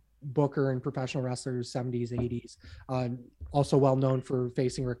well-known booker and professional wrestler, 70s, 80s. Also well-known for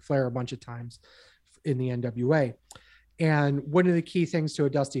facing Ric Flair a bunch of times in the NWA. And one of the key things to a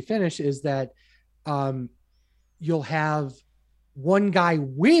dusty finish is that you'll have one guy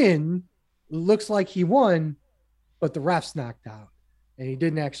win, looks like he won, but the ref's knocked out and he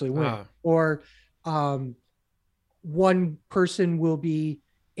didn't actually win. Or one person will be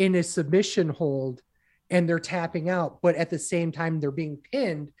in a submission hold and they're tapping out, but at the same time they're being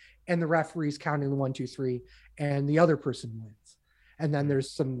pinned and the referee's counting the 1, 2, 3 and the other person wins. And then there's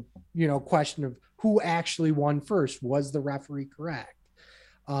some, question of who actually won first. Was the referee correct?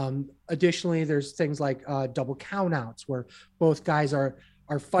 Additionally, there's things like double countouts where both guys are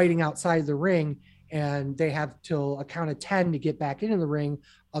fighting outside the ring and they have till a count of 10 to get back into the ring.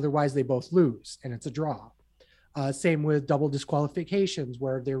 Otherwise they both lose and it's a draw. Same with double disqualifications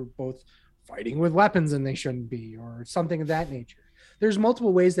where they're both fighting with weapons and they shouldn't be, or something of that nature. There's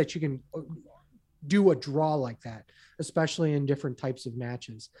multiple ways that you can do a draw like that, especially in different types of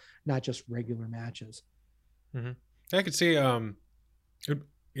matches, not just regular matches. I could see,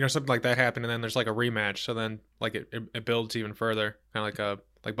 something like that happen, and then there's like a rematch. So then like it builds even further, kind of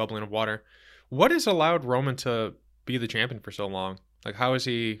like bubbling of water. What has allowed Roman to be the champion for so long? Like, how has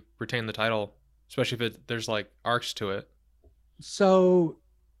he retained the title, especially if there's like arcs to it? So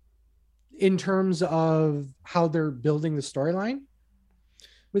in terms of how they're building the storyline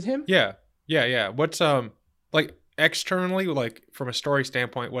with him? Yeah. What's like externally, like from a story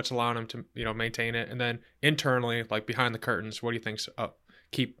standpoint, what's allowing him to maintain it, and then internally, like behind the curtains, what do you think's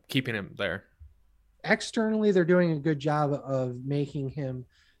keeping him there? Externally, they're doing a good job of making him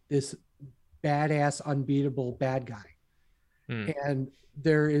this badass, unbeatable bad guy. And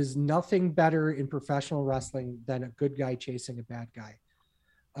there is nothing better in professional wrestling than a good guy chasing a bad guy,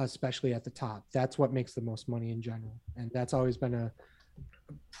 especially at the top. That's what makes the most money in general. And that's always been a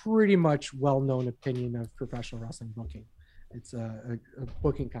pretty much well-known opinion of professional wrestling booking. It's a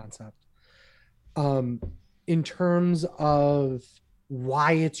booking concept. Um, in terms of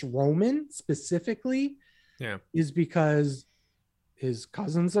why it's Roman specifically, Yeah. is because his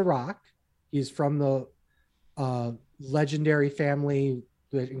cousin's The Rock. He's from the legendary family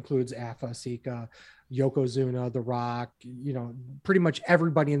that includes Afa, Sika, Yokozuna, The Rock, pretty much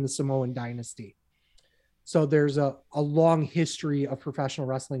everybody in the Samoan dynasty. So there's a long history of professional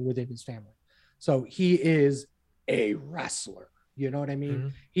wrestling within his family. So he is a wrestler. You know what I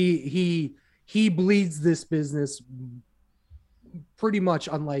mean? Mm-hmm. He bleeds this business pretty much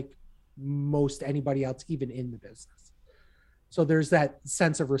unlike most anybody else, even in the business. So there's that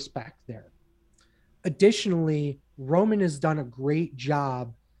sense of respect there. Additionally, Roman has done a great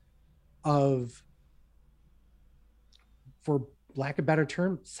job of, for lack of a better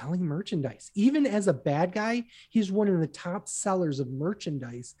term, selling merchandise. Even as a bad guy, he's one of the top sellers of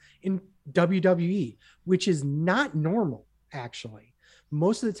merchandise in WWE, which is not normal, actually.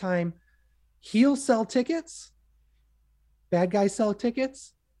 Most of the time, he'll sell tickets, bad guys sell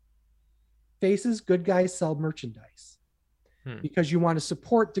tickets, faces, good guys sell merchandise. Because you want to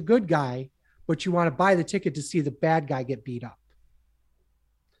support the good guy, but you want to buy the ticket to see the bad guy get beat up.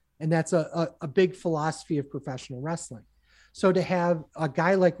 And that's a big philosophy of professional wrestling. So to have a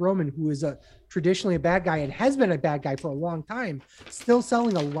guy like Roman, who is traditionally a bad guy and has been a bad guy for a long time, still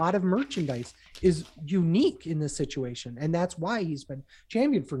selling a lot of merchandise is unique in this situation. And that's why he's been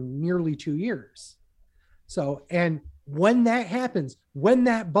champion for nearly 2 years. So, and when that happens, when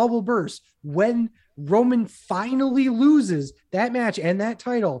that bubble bursts, when Roman finally loses that match and that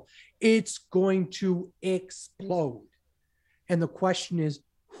title, it's going to explode. And the question is,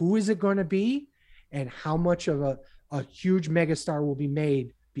 who is it going to be, and how much of a huge megastar will be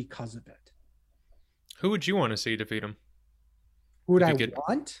made because of it? Who would you want to see defeat him? Who would I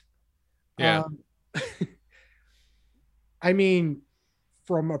want? Yeah. I mean,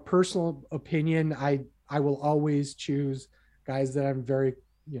 from a personal opinion, I will always choose guys that I'm very,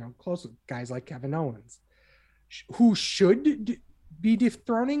 close with, guys like Kevin Owens. Who should be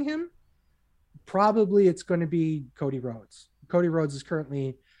dethroning him? Probably it's going to be Cody Rhodes. Cody Rhodes is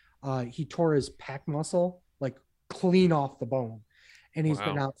currently, he tore his pec muscle, like clean off the bone. And he's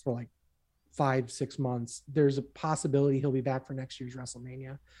been out for like 5-6 months. There's a possibility he'll be back for next year's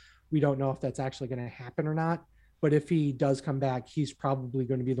WrestleMania. We don't know if that's actually going to happen or not. But if he does come back, he's probably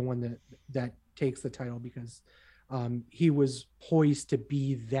going to be the one that takes the title, because he was poised to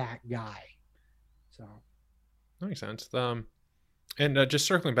be that guy. So that makes sense. And just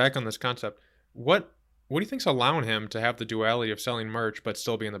circling back on this concept, what do you think's allowing him to have the duality of selling merch but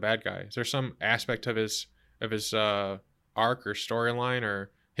still being the bad guy? Is there some aspect of his arc or storyline,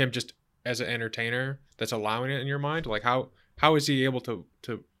 or him just as an entertainer that's allowing it in your mind? Like how is he able to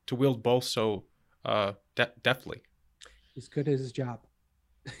wield both so deftly? He's good at his job.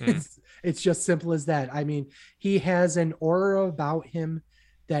 It's just simple as that. I mean, he has an aura about him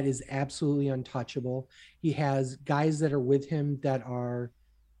that is absolutely untouchable. He has guys that are with him that are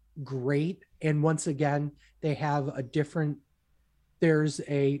great. And once again, they have there's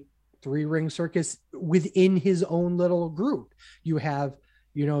a 3-ring circus within his own little group. You have,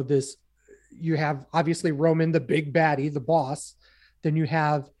 you have obviously Roman, the big baddie, the boss. Then you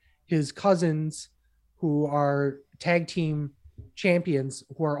have his cousins, who are tag team champions,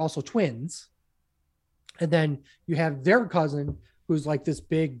 who are also twins. And then you have their cousin, who's like this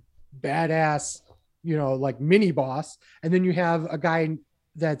big badass, like mini boss. And then you have a guy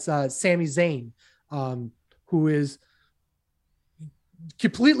that's Sami Zayn, who is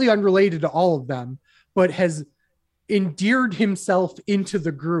completely unrelated to all of them, but has endeared himself into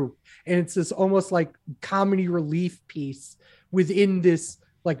the group. And it's this almost like comedy relief piece within this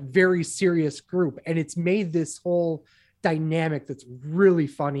like very serious group. And it's made this whole dynamic that's really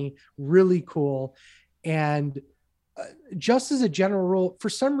funny, really cool. And just as a general rule, for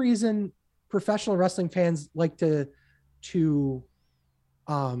some reason, professional wrestling fans like to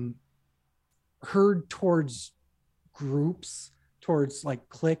herd towards groups, towards like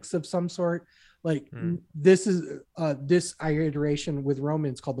cliques of some sort. Like this is this iteration with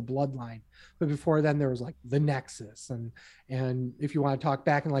Roman, it's called the Bloodline. But before then, there was like the Nexus, and if you want to talk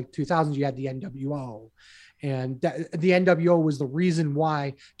back in like 2000s, you had the NWO, and the NWO was the reason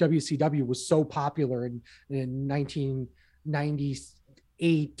why WCW was so popular in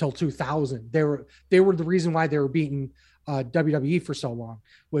 1998 till 2000. They were the reason why they were beating WWE for so long,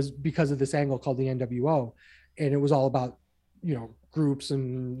 was because of this angle called the NWO, and it was all about groups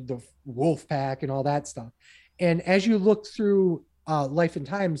and the Wolf Pack and all that stuff. And as you look through Life and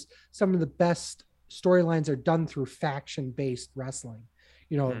Times, some of the best storylines are done through faction-based wrestling.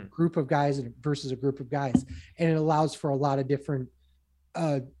 A group of guys versus a group of guys, and it allows for a lot of different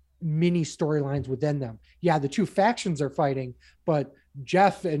mini storylines within them. Yeah, the two factions are fighting, but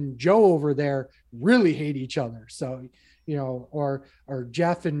Jeff and Joe over there really hate each other. So, or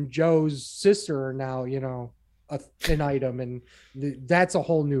Jeff and Joe's sister are now, an item, and that's a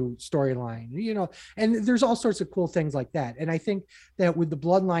whole new storyline, and there's all sorts of cool things like that. And I think that with the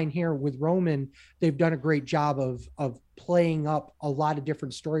bloodline here with Roman, they've done a great job of playing up a lot of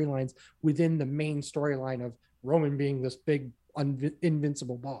different storylines within the main storyline of Roman being this big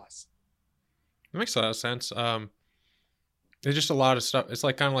invincible boss. It makes a lot of sense. There's just a lot of stuff. It's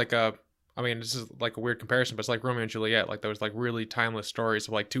like kind of like this is like a weird comparison, but it's like Romeo and Juliet. Like those like really timeless stories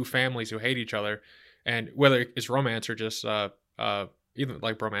of like two families who hate each other, and whether it's romance or just even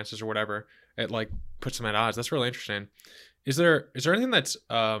like romances or whatever, it like puts them at odds. That's really interesting. Is there anything that's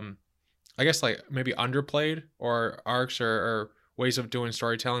I guess like maybe underplayed, or arcs or ways of doing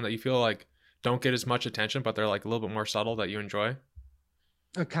storytelling that you feel like don't get as much attention, but they're like a little bit more subtle that you enjoy?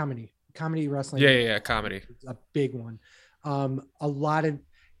 A comedy wrestling. Yeah, comedy. It's a big one. A lot of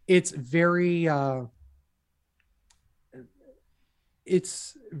it's very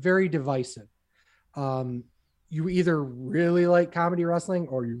divisive. You either really like comedy wrestling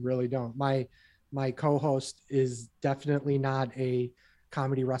or you really don't. My co-host is definitely not a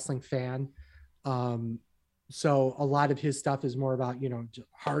comedy wrestling fan. So a lot of his stuff is more about,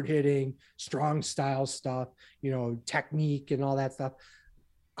 hard hitting, strong style stuff, technique and all that stuff.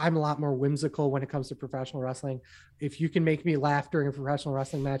 I'm a lot more whimsical when it comes to professional wrestling. If you can make me laugh during a professional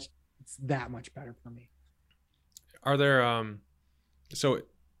wrestling match, it's that much better for me. Are there, so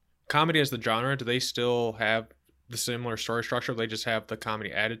comedy as the genre, do they still have the similar story structure? They just have the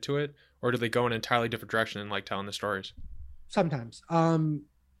comedy added to it, or do they go in an entirely different direction and like telling the stories? Sometimes. One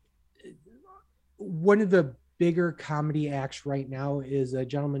of the bigger comedy acts right now is a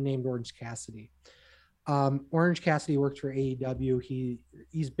gentleman named Orange Cassidy. Orange Cassidy works for AEW.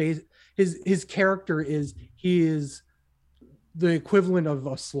 His character is, he is the equivalent of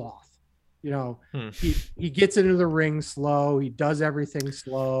a sloth. He gets into the ring slow. He does everything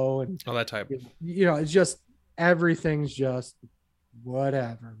slow, and that type. It's just everything's just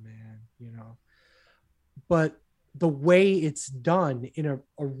whatever, man. But the way it's done in a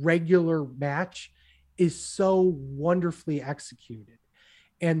regular match is so wonderfully executed,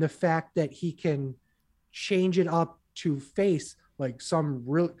 and the fact that he can change it up to face like some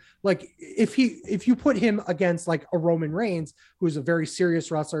real, like if you put him against like a Roman Reigns, who's a very serious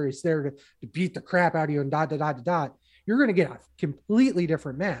wrestler, he's there to beat the crap out of you and you're going to get a completely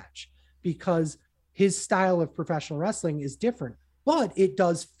different match, because his style of professional wrestling is different, but it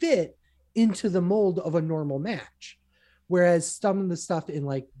does fit into the mold of a normal match. Whereas some of the stuff in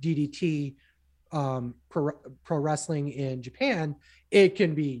like DDT, pro wrestling in Japan, it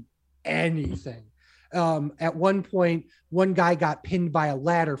can be anything. At one point, one guy got pinned by a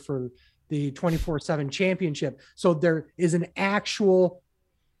ladder for the 24/7 championship. So there is an actual,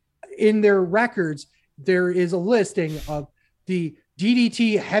 in their records, there is a listing of the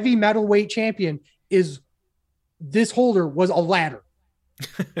DDT heavy metalweight champion is, this holder was a ladder.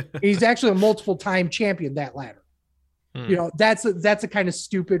 He's actually a multiple time champion, that ladder. That's a kind of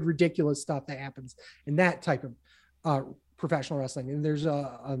stupid, ridiculous stuff that happens in that type of professional wrestling. And there's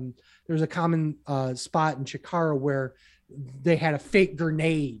a common spot in Chikara where they had a fake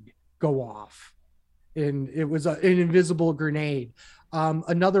grenade go off, and it was an invisible grenade.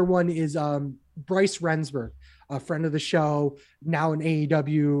 Another one is Bryce Rensburg, a friend of the show, now an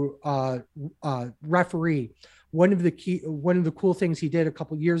AEW referee. One of the cool things he did a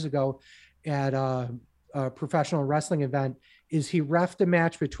couple years ago at a professional wrestling event is he reffed a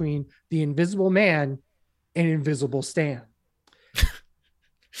match between the Invisible Man and Invisible Stan.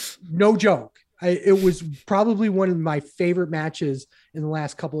 No joke. It was probably one of my favorite matches in the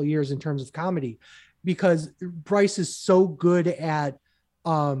last couple of years in terms of comedy, because Bryce is so good at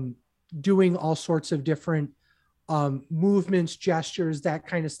doing all sorts of different movements, gestures, that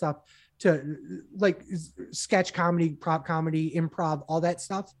kind of stuff, to like sketch comedy, prop comedy, improv, all that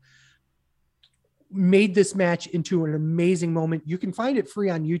stuff. Made this match into an amazing moment. You can find it free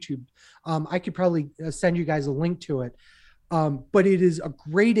on YouTube. I could probably send you guys a link to it. But it is a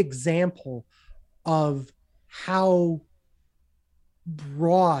great example of how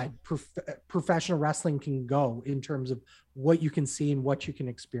broad professional wrestling can go in terms of what you can see and what you can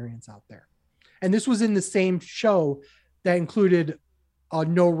experience out there. And this was in the same show that included a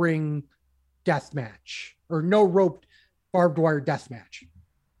no ring death match, or no rope barbed wire death match,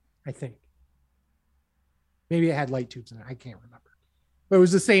 I think. Maybe it had light tubes in it. I can't remember. But it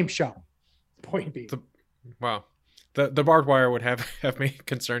was the same show. Point being. Wow. The barbed wire would have me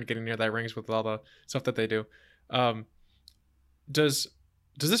concerned getting near that rings with all the stuff that they do. Does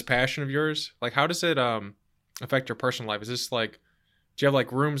does this passion of yours, like, how does it affect your personal life? Is this like, do you have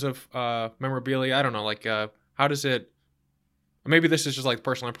like rooms of memorabilia? I don't know, like how does it, maybe this is just like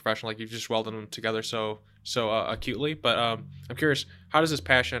personal and professional, like you've just welded them together so acutely, but I'm curious, how does this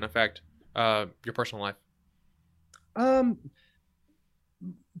passion affect your personal life? Um,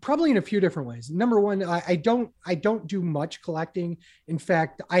 Probably in a few different ways. Number one, I don't do much collecting. In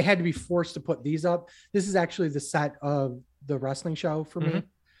fact, I had to be forced to put these up. This is actually the set of the wrestling show for Mm-hmm. me.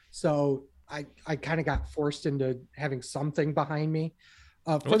 So I kind of got forced into having something behind me.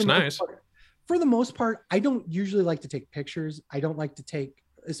 It For looks the most nice. part, for the most part, I don't usually like to take pictures. I don't like to take,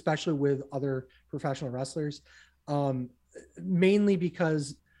 especially with other professional wrestlers, um, mainly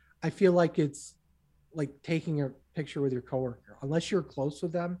because I feel like it's like taking a picture with your coworker. Unless you're close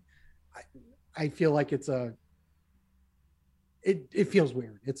with them, I, I feel like it feels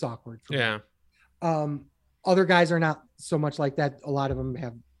weird. It's awkward for me. Yeah. Um, Other guys are not so much like that. A lot of them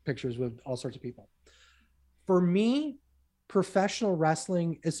have pictures with all sorts of people. For me, professional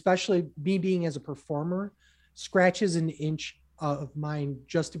wrestling, especially me being as a performer, scratches an inch of mine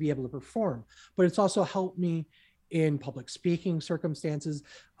just to be able to perform. But it's also helped me in public speaking circumstances.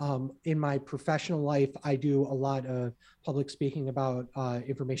 In my professional life, I do a lot of public speaking about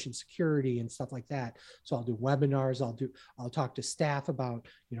information security and stuff like that. So I'll do webinars. I'll talk to staff about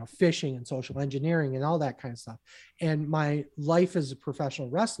phishing and social engineering and all that kind of stuff. And my life as a professional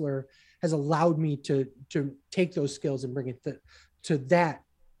wrestler has allowed me to take those skills and bring it to that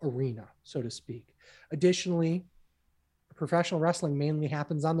arena, so to speak. Additionally, professional wrestling mainly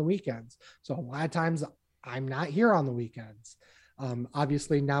happens on the weekends. So a lot of times I'm not here on the weekends.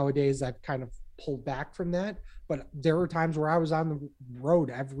 Obviously, nowadays I've kind of pulled back from that, but there were times where I was on the road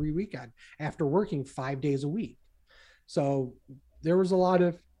every weekend after working 5 days a week. So there was a lot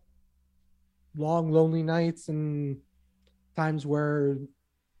of long, lonely nights and times where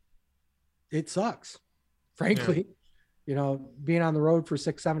it sucks, Yeah. frankly. Being on the road for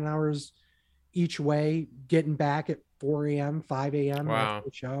 6, 7 hours each way, getting back at 4 a.m., 5 a.m. after Wow.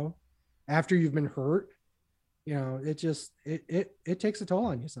 the show, after you've been hurt, it just it takes a toll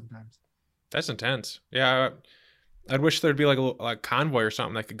on you sometimes. That's intense. Yeah. I'd wish there'd be like a convoy or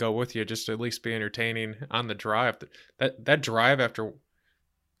something that could go with you, just to at least be entertaining on the drive. That drive after,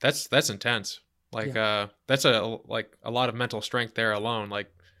 that's intense. Like Yeah. that's a lot of mental strength there alone.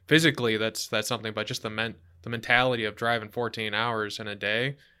 Like physically that's something, but just the mentality of driving 14 hours in a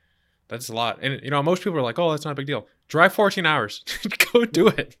day, that's a lot. And most people are like, "Oh, that's not a big deal." Drive 14 hours. Go do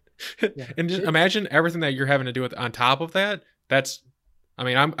it. Yeah. And just imagine everything that you're having to do with on top of that. That's, I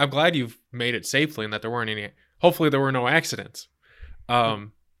mean, I'm glad you've made it safely and that there weren't any, hopefully there were no accidents.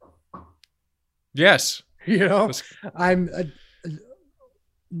 Um yes. you know, This- I'm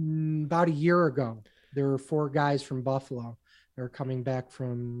about a year ago, there were four guys from Buffalo. They were coming back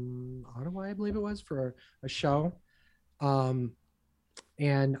from Ottawa, I believe it was, for a show. Um,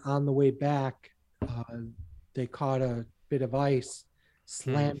 and on the way back, they caught a bit of ice,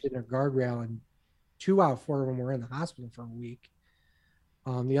 slammed in a guardrail, and 2 out of 4 of them were in the hospital for a week.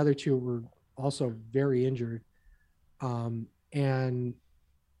 The other two were also very injured, and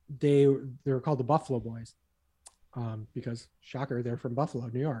they were called the Buffalo Boys, because shocker, they're from Buffalo,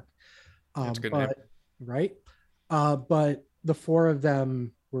 New York. That's a good name. But right, but the four of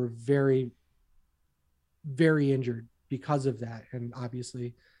them were very, very injured because of that, and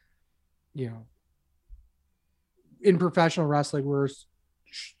obviously, in professional wrestling, we're a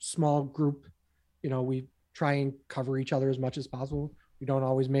small group. We try and cover each other as much as possible. We don't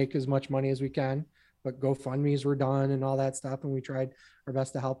always make as much money as we can, but GoFundMe's were done and all that stuff, and we tried our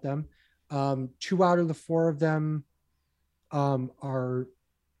best to help them. 2 out of the 4 of them are,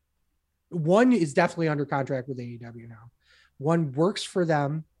 one is definitely under contract with AEW now. One works for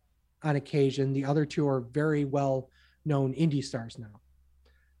them on occasion. The other two are very well known indie stars now.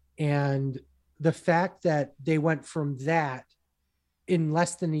 And the fact that they went from that in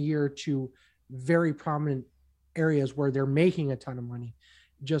less than a year to very prominent areas where they're making a ton of money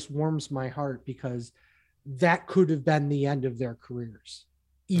just warms my heart, because that could have been the end of their careers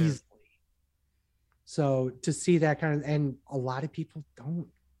easily. Yeah. So to see that kind of, and a lot of people don't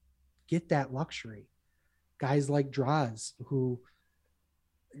get that luxury. Guys like Droz, who,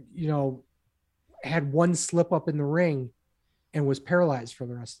 had one slip up in the ring and was paralyzed for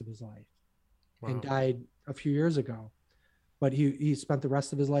the rest of his life. Wow. And died a few years ago. But he spent the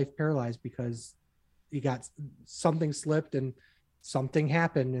rest of his life paralyzed because he got something slipped and something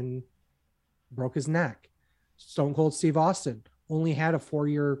happened and broke his neck. Stone Cold Steve Austin only had a 4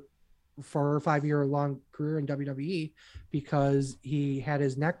 or 5 year long career in WWE because he had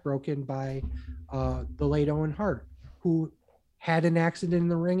his neck broken by the late Owen Hart, who had an accident in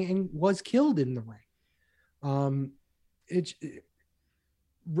the ring and was killed in the ring.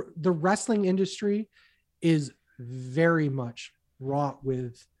 The wrestling industry is very much wrought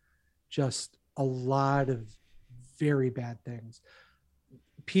with just a lot of very bad things.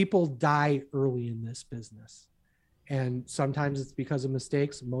 People die early in this business, and sometimes it's because of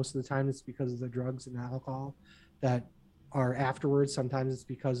mistakes. Most of the time it's because of the drugs and alcohol that are afterwards. Sometimes it's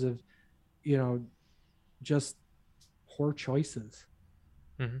because of, just poor choices.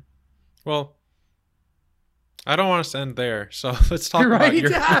 Mm-hmm. Well, I don't want us to end there, so let's talk about your...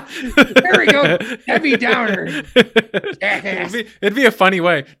 There we go. Heavy downer. It'd be a funny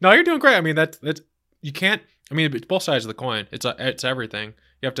way. No, you're doing great. I mean, that's you can't. I mean, it's both sides of the coin. It's everything.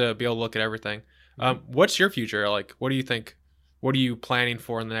 You have to be able to look at everything. What's your future like? What do you think? What are you planning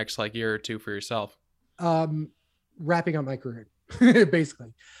for in the next year or two for yourself? Wrapping up my career,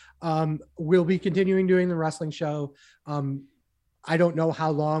 basically. We'll be continuing doing the wrestling show. I don't know how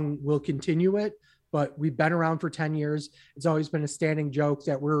long we'll continue it, but we've been around for 10 years. It's always been a standing joke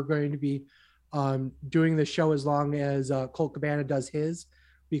that we're going to be doing the show as long as Colt Cabana does his,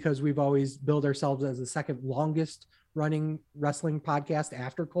 because we've always billed ourselves as the second longest running wrestling podcast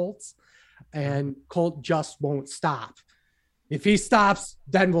after Colt's, and Colt just won't stop. If he stops,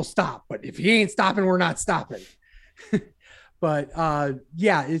 then we'll stop. But if he ain't stopping, we're not stopping. But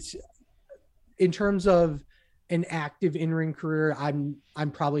it's in terms of an active in-ring career, I'm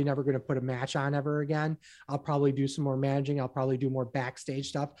probably never going to put a match on ever again. I'll probably do some more managing. I'll probably do more backstage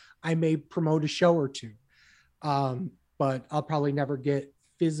stuff. I may promote a show or two, but I'll probably never get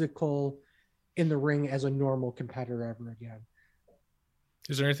physical in the ring as a normal competitor ever again.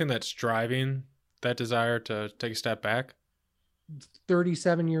 Is there anything that's driving that desire to take a step back?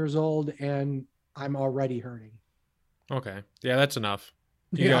 37 years old and I'm already hurting. Okay. Yeah, that's enough.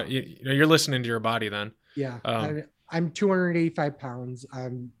 You're listening to your body then. Yeah. I'm 285 pounds.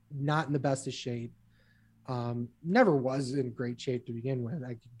 I'm not in the best of shape. Never was in great shape to begin with.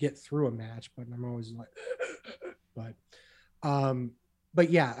 I could get through a match, but I'm always like, but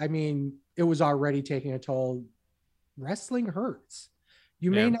yeah, I mean, it was already taking a toll. Wrestling hurts.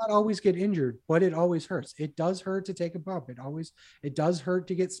 You may not always get injured, but it always hurts. It does hurt to take a bump. It does hurt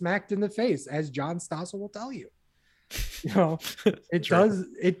to get smacked in the face, as John Stossel will tell you.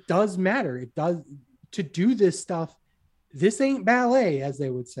 It does matter. It does, to do this stuff. This ain't ballet, as they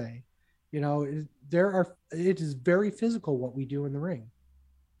would say. It is very physical what we do in the ring.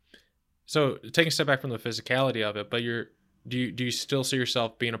 So taking a step back from the physicality of it, but do you still see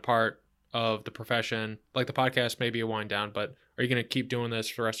yourself being a part of the profession? Like, the podcast may be a wind down, but are you going to keep doing this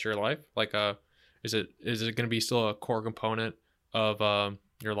for the rest of your life? Like, is it going to be still a core component of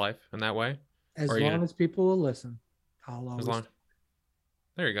your life in that way? As long as people will listen, I'll always.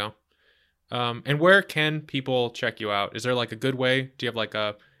 There you go. And where can people check you out? Is there like a good way? Do you have like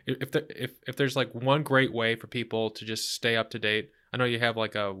if there's like one great way for people to just stay up to date? I know you have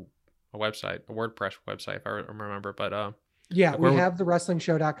like a website, a WordPress website, if I remember, but yeah, we have the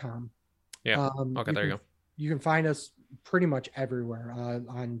wrestlingshow.com. Yeah. Okay, there you go. You can find us pretty much everywhere,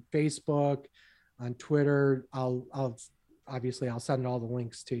 on Facebook, on Twitter. I'll send all the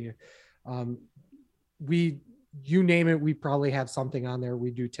links to you. You name it, we probably have something on there.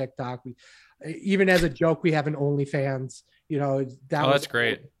 We do TikTok. We, even as a joke, we have an OnlyFans. That's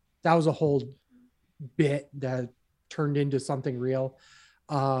great. That was a whole bit that turned into something real.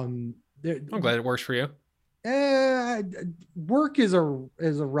 I'm glad it works for you. Work is a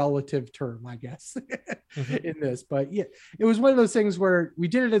relative term, I guess, in this. But yeah, it was one of those things where we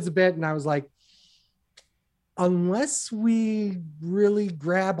did it as a bit, and I was like, unless we really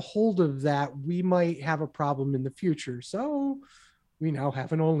grab hold of that, we might have a problem in the future. So we now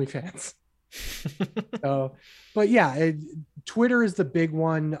have an OnlyFans. But yeah, Twitter is the big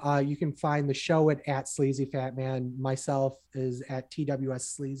one. You can find the show at Sleazy Fat Man. Myself is at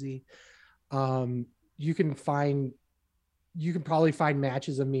TWS Sleazy. You can probably find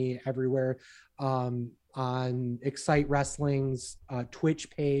matches of me everywhere, on Excite Wrestling's Twitch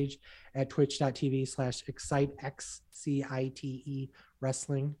page at twitch.tv/ExciteXCITE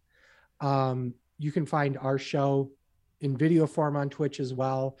wrestling. You can find our show in video form on Twitch as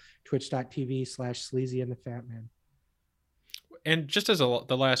well, twitch.tv/Sleazy and the Fat Man. And just as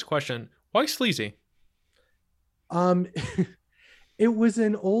the last question, why Sleazy? It was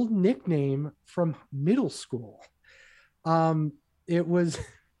an old nickname from middle school. It was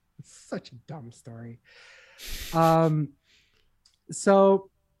such a dumb story. So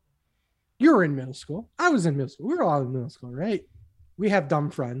you were in middle school. I was in middle school. We were all in middle school, right? We have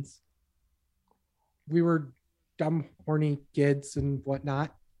dumb friends. We were dumb, horny kids and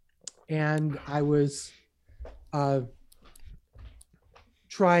whatnot. And I was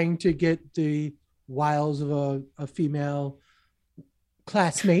trying to get the wiles of a female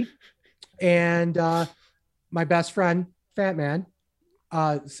classmate. And my best friend, Fat Man,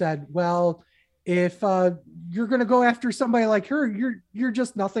 said, well, if you're going to go after somebody like her, you're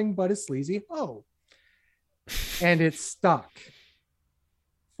just nothing but a sleazy hoe. And it stuck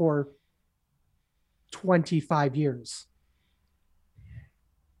for 25 years.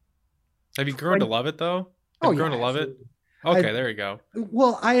 Have you grown to love it, though? Have you grown to love it? Okay, there you go.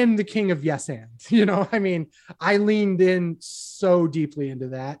 Well, I am the king of yes and. I mean, I leaned in so deeply into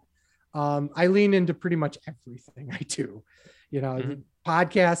that. I lean into pretty much everything I do. The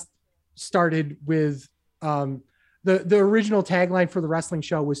podcast started with the original tagline for the wrestling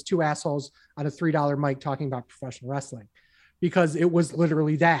show was two assholes on a $3 mic talking about professional wrestling, because it was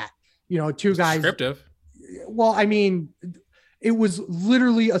literally that, two guys. Descriptive. Well, I mean, it was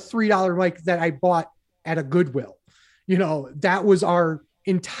literally a $3 mic that I bought at a Goodwill. That was our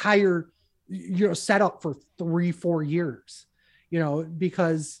entire, setup for 3-4 years,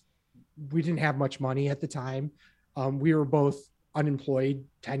 because we didn't have much money at the time. We were both unemployed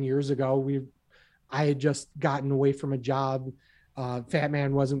 10 years ago. I had just gotten away from a job. Fat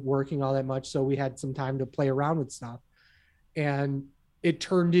Man wasn't working all that much, so we had some time to play around with stuff. And it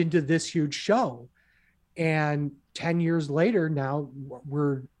turned into this huge show. And 10 years later, now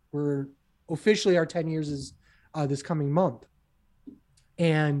we're officially, our 10 years is this coming month.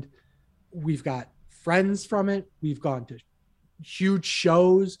 And we've got friends from it. We've gone to huge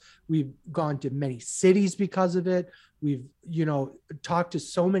shows. We've gone to many cities because of it. We've, talked to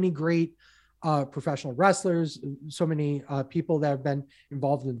so many great professional wrestlers, so many people that have been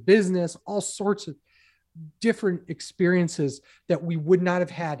involved in business, all sorts of different experiences that we would not have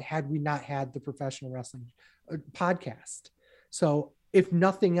had we not had the professional wrestling podcast. So if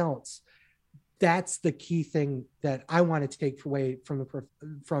nothing else, that's the key thing that I want to take away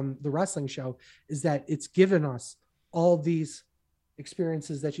from the wrestling show, is that it's given us all these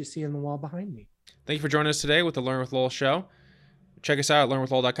experiences that you see on the wall behind me. Thank you for joining us today with the Learn with Lowell show. Check us out at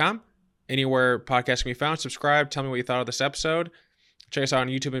learnwithlowell.com. Anywhere podcasts can be found, subscribe. Tell me what you thought of this episode. Check us out on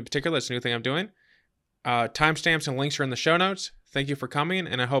YouTube in particular. It's a new thing I'm doing. Timestamps and links are in the show notes. Thank you for coming,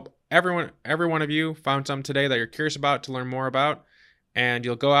 and I hope every one of you found something today that you're curious about to learn more about, and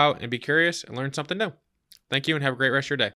you'll go out and be curious and learn something new. Thank you, and have a great rest of your day.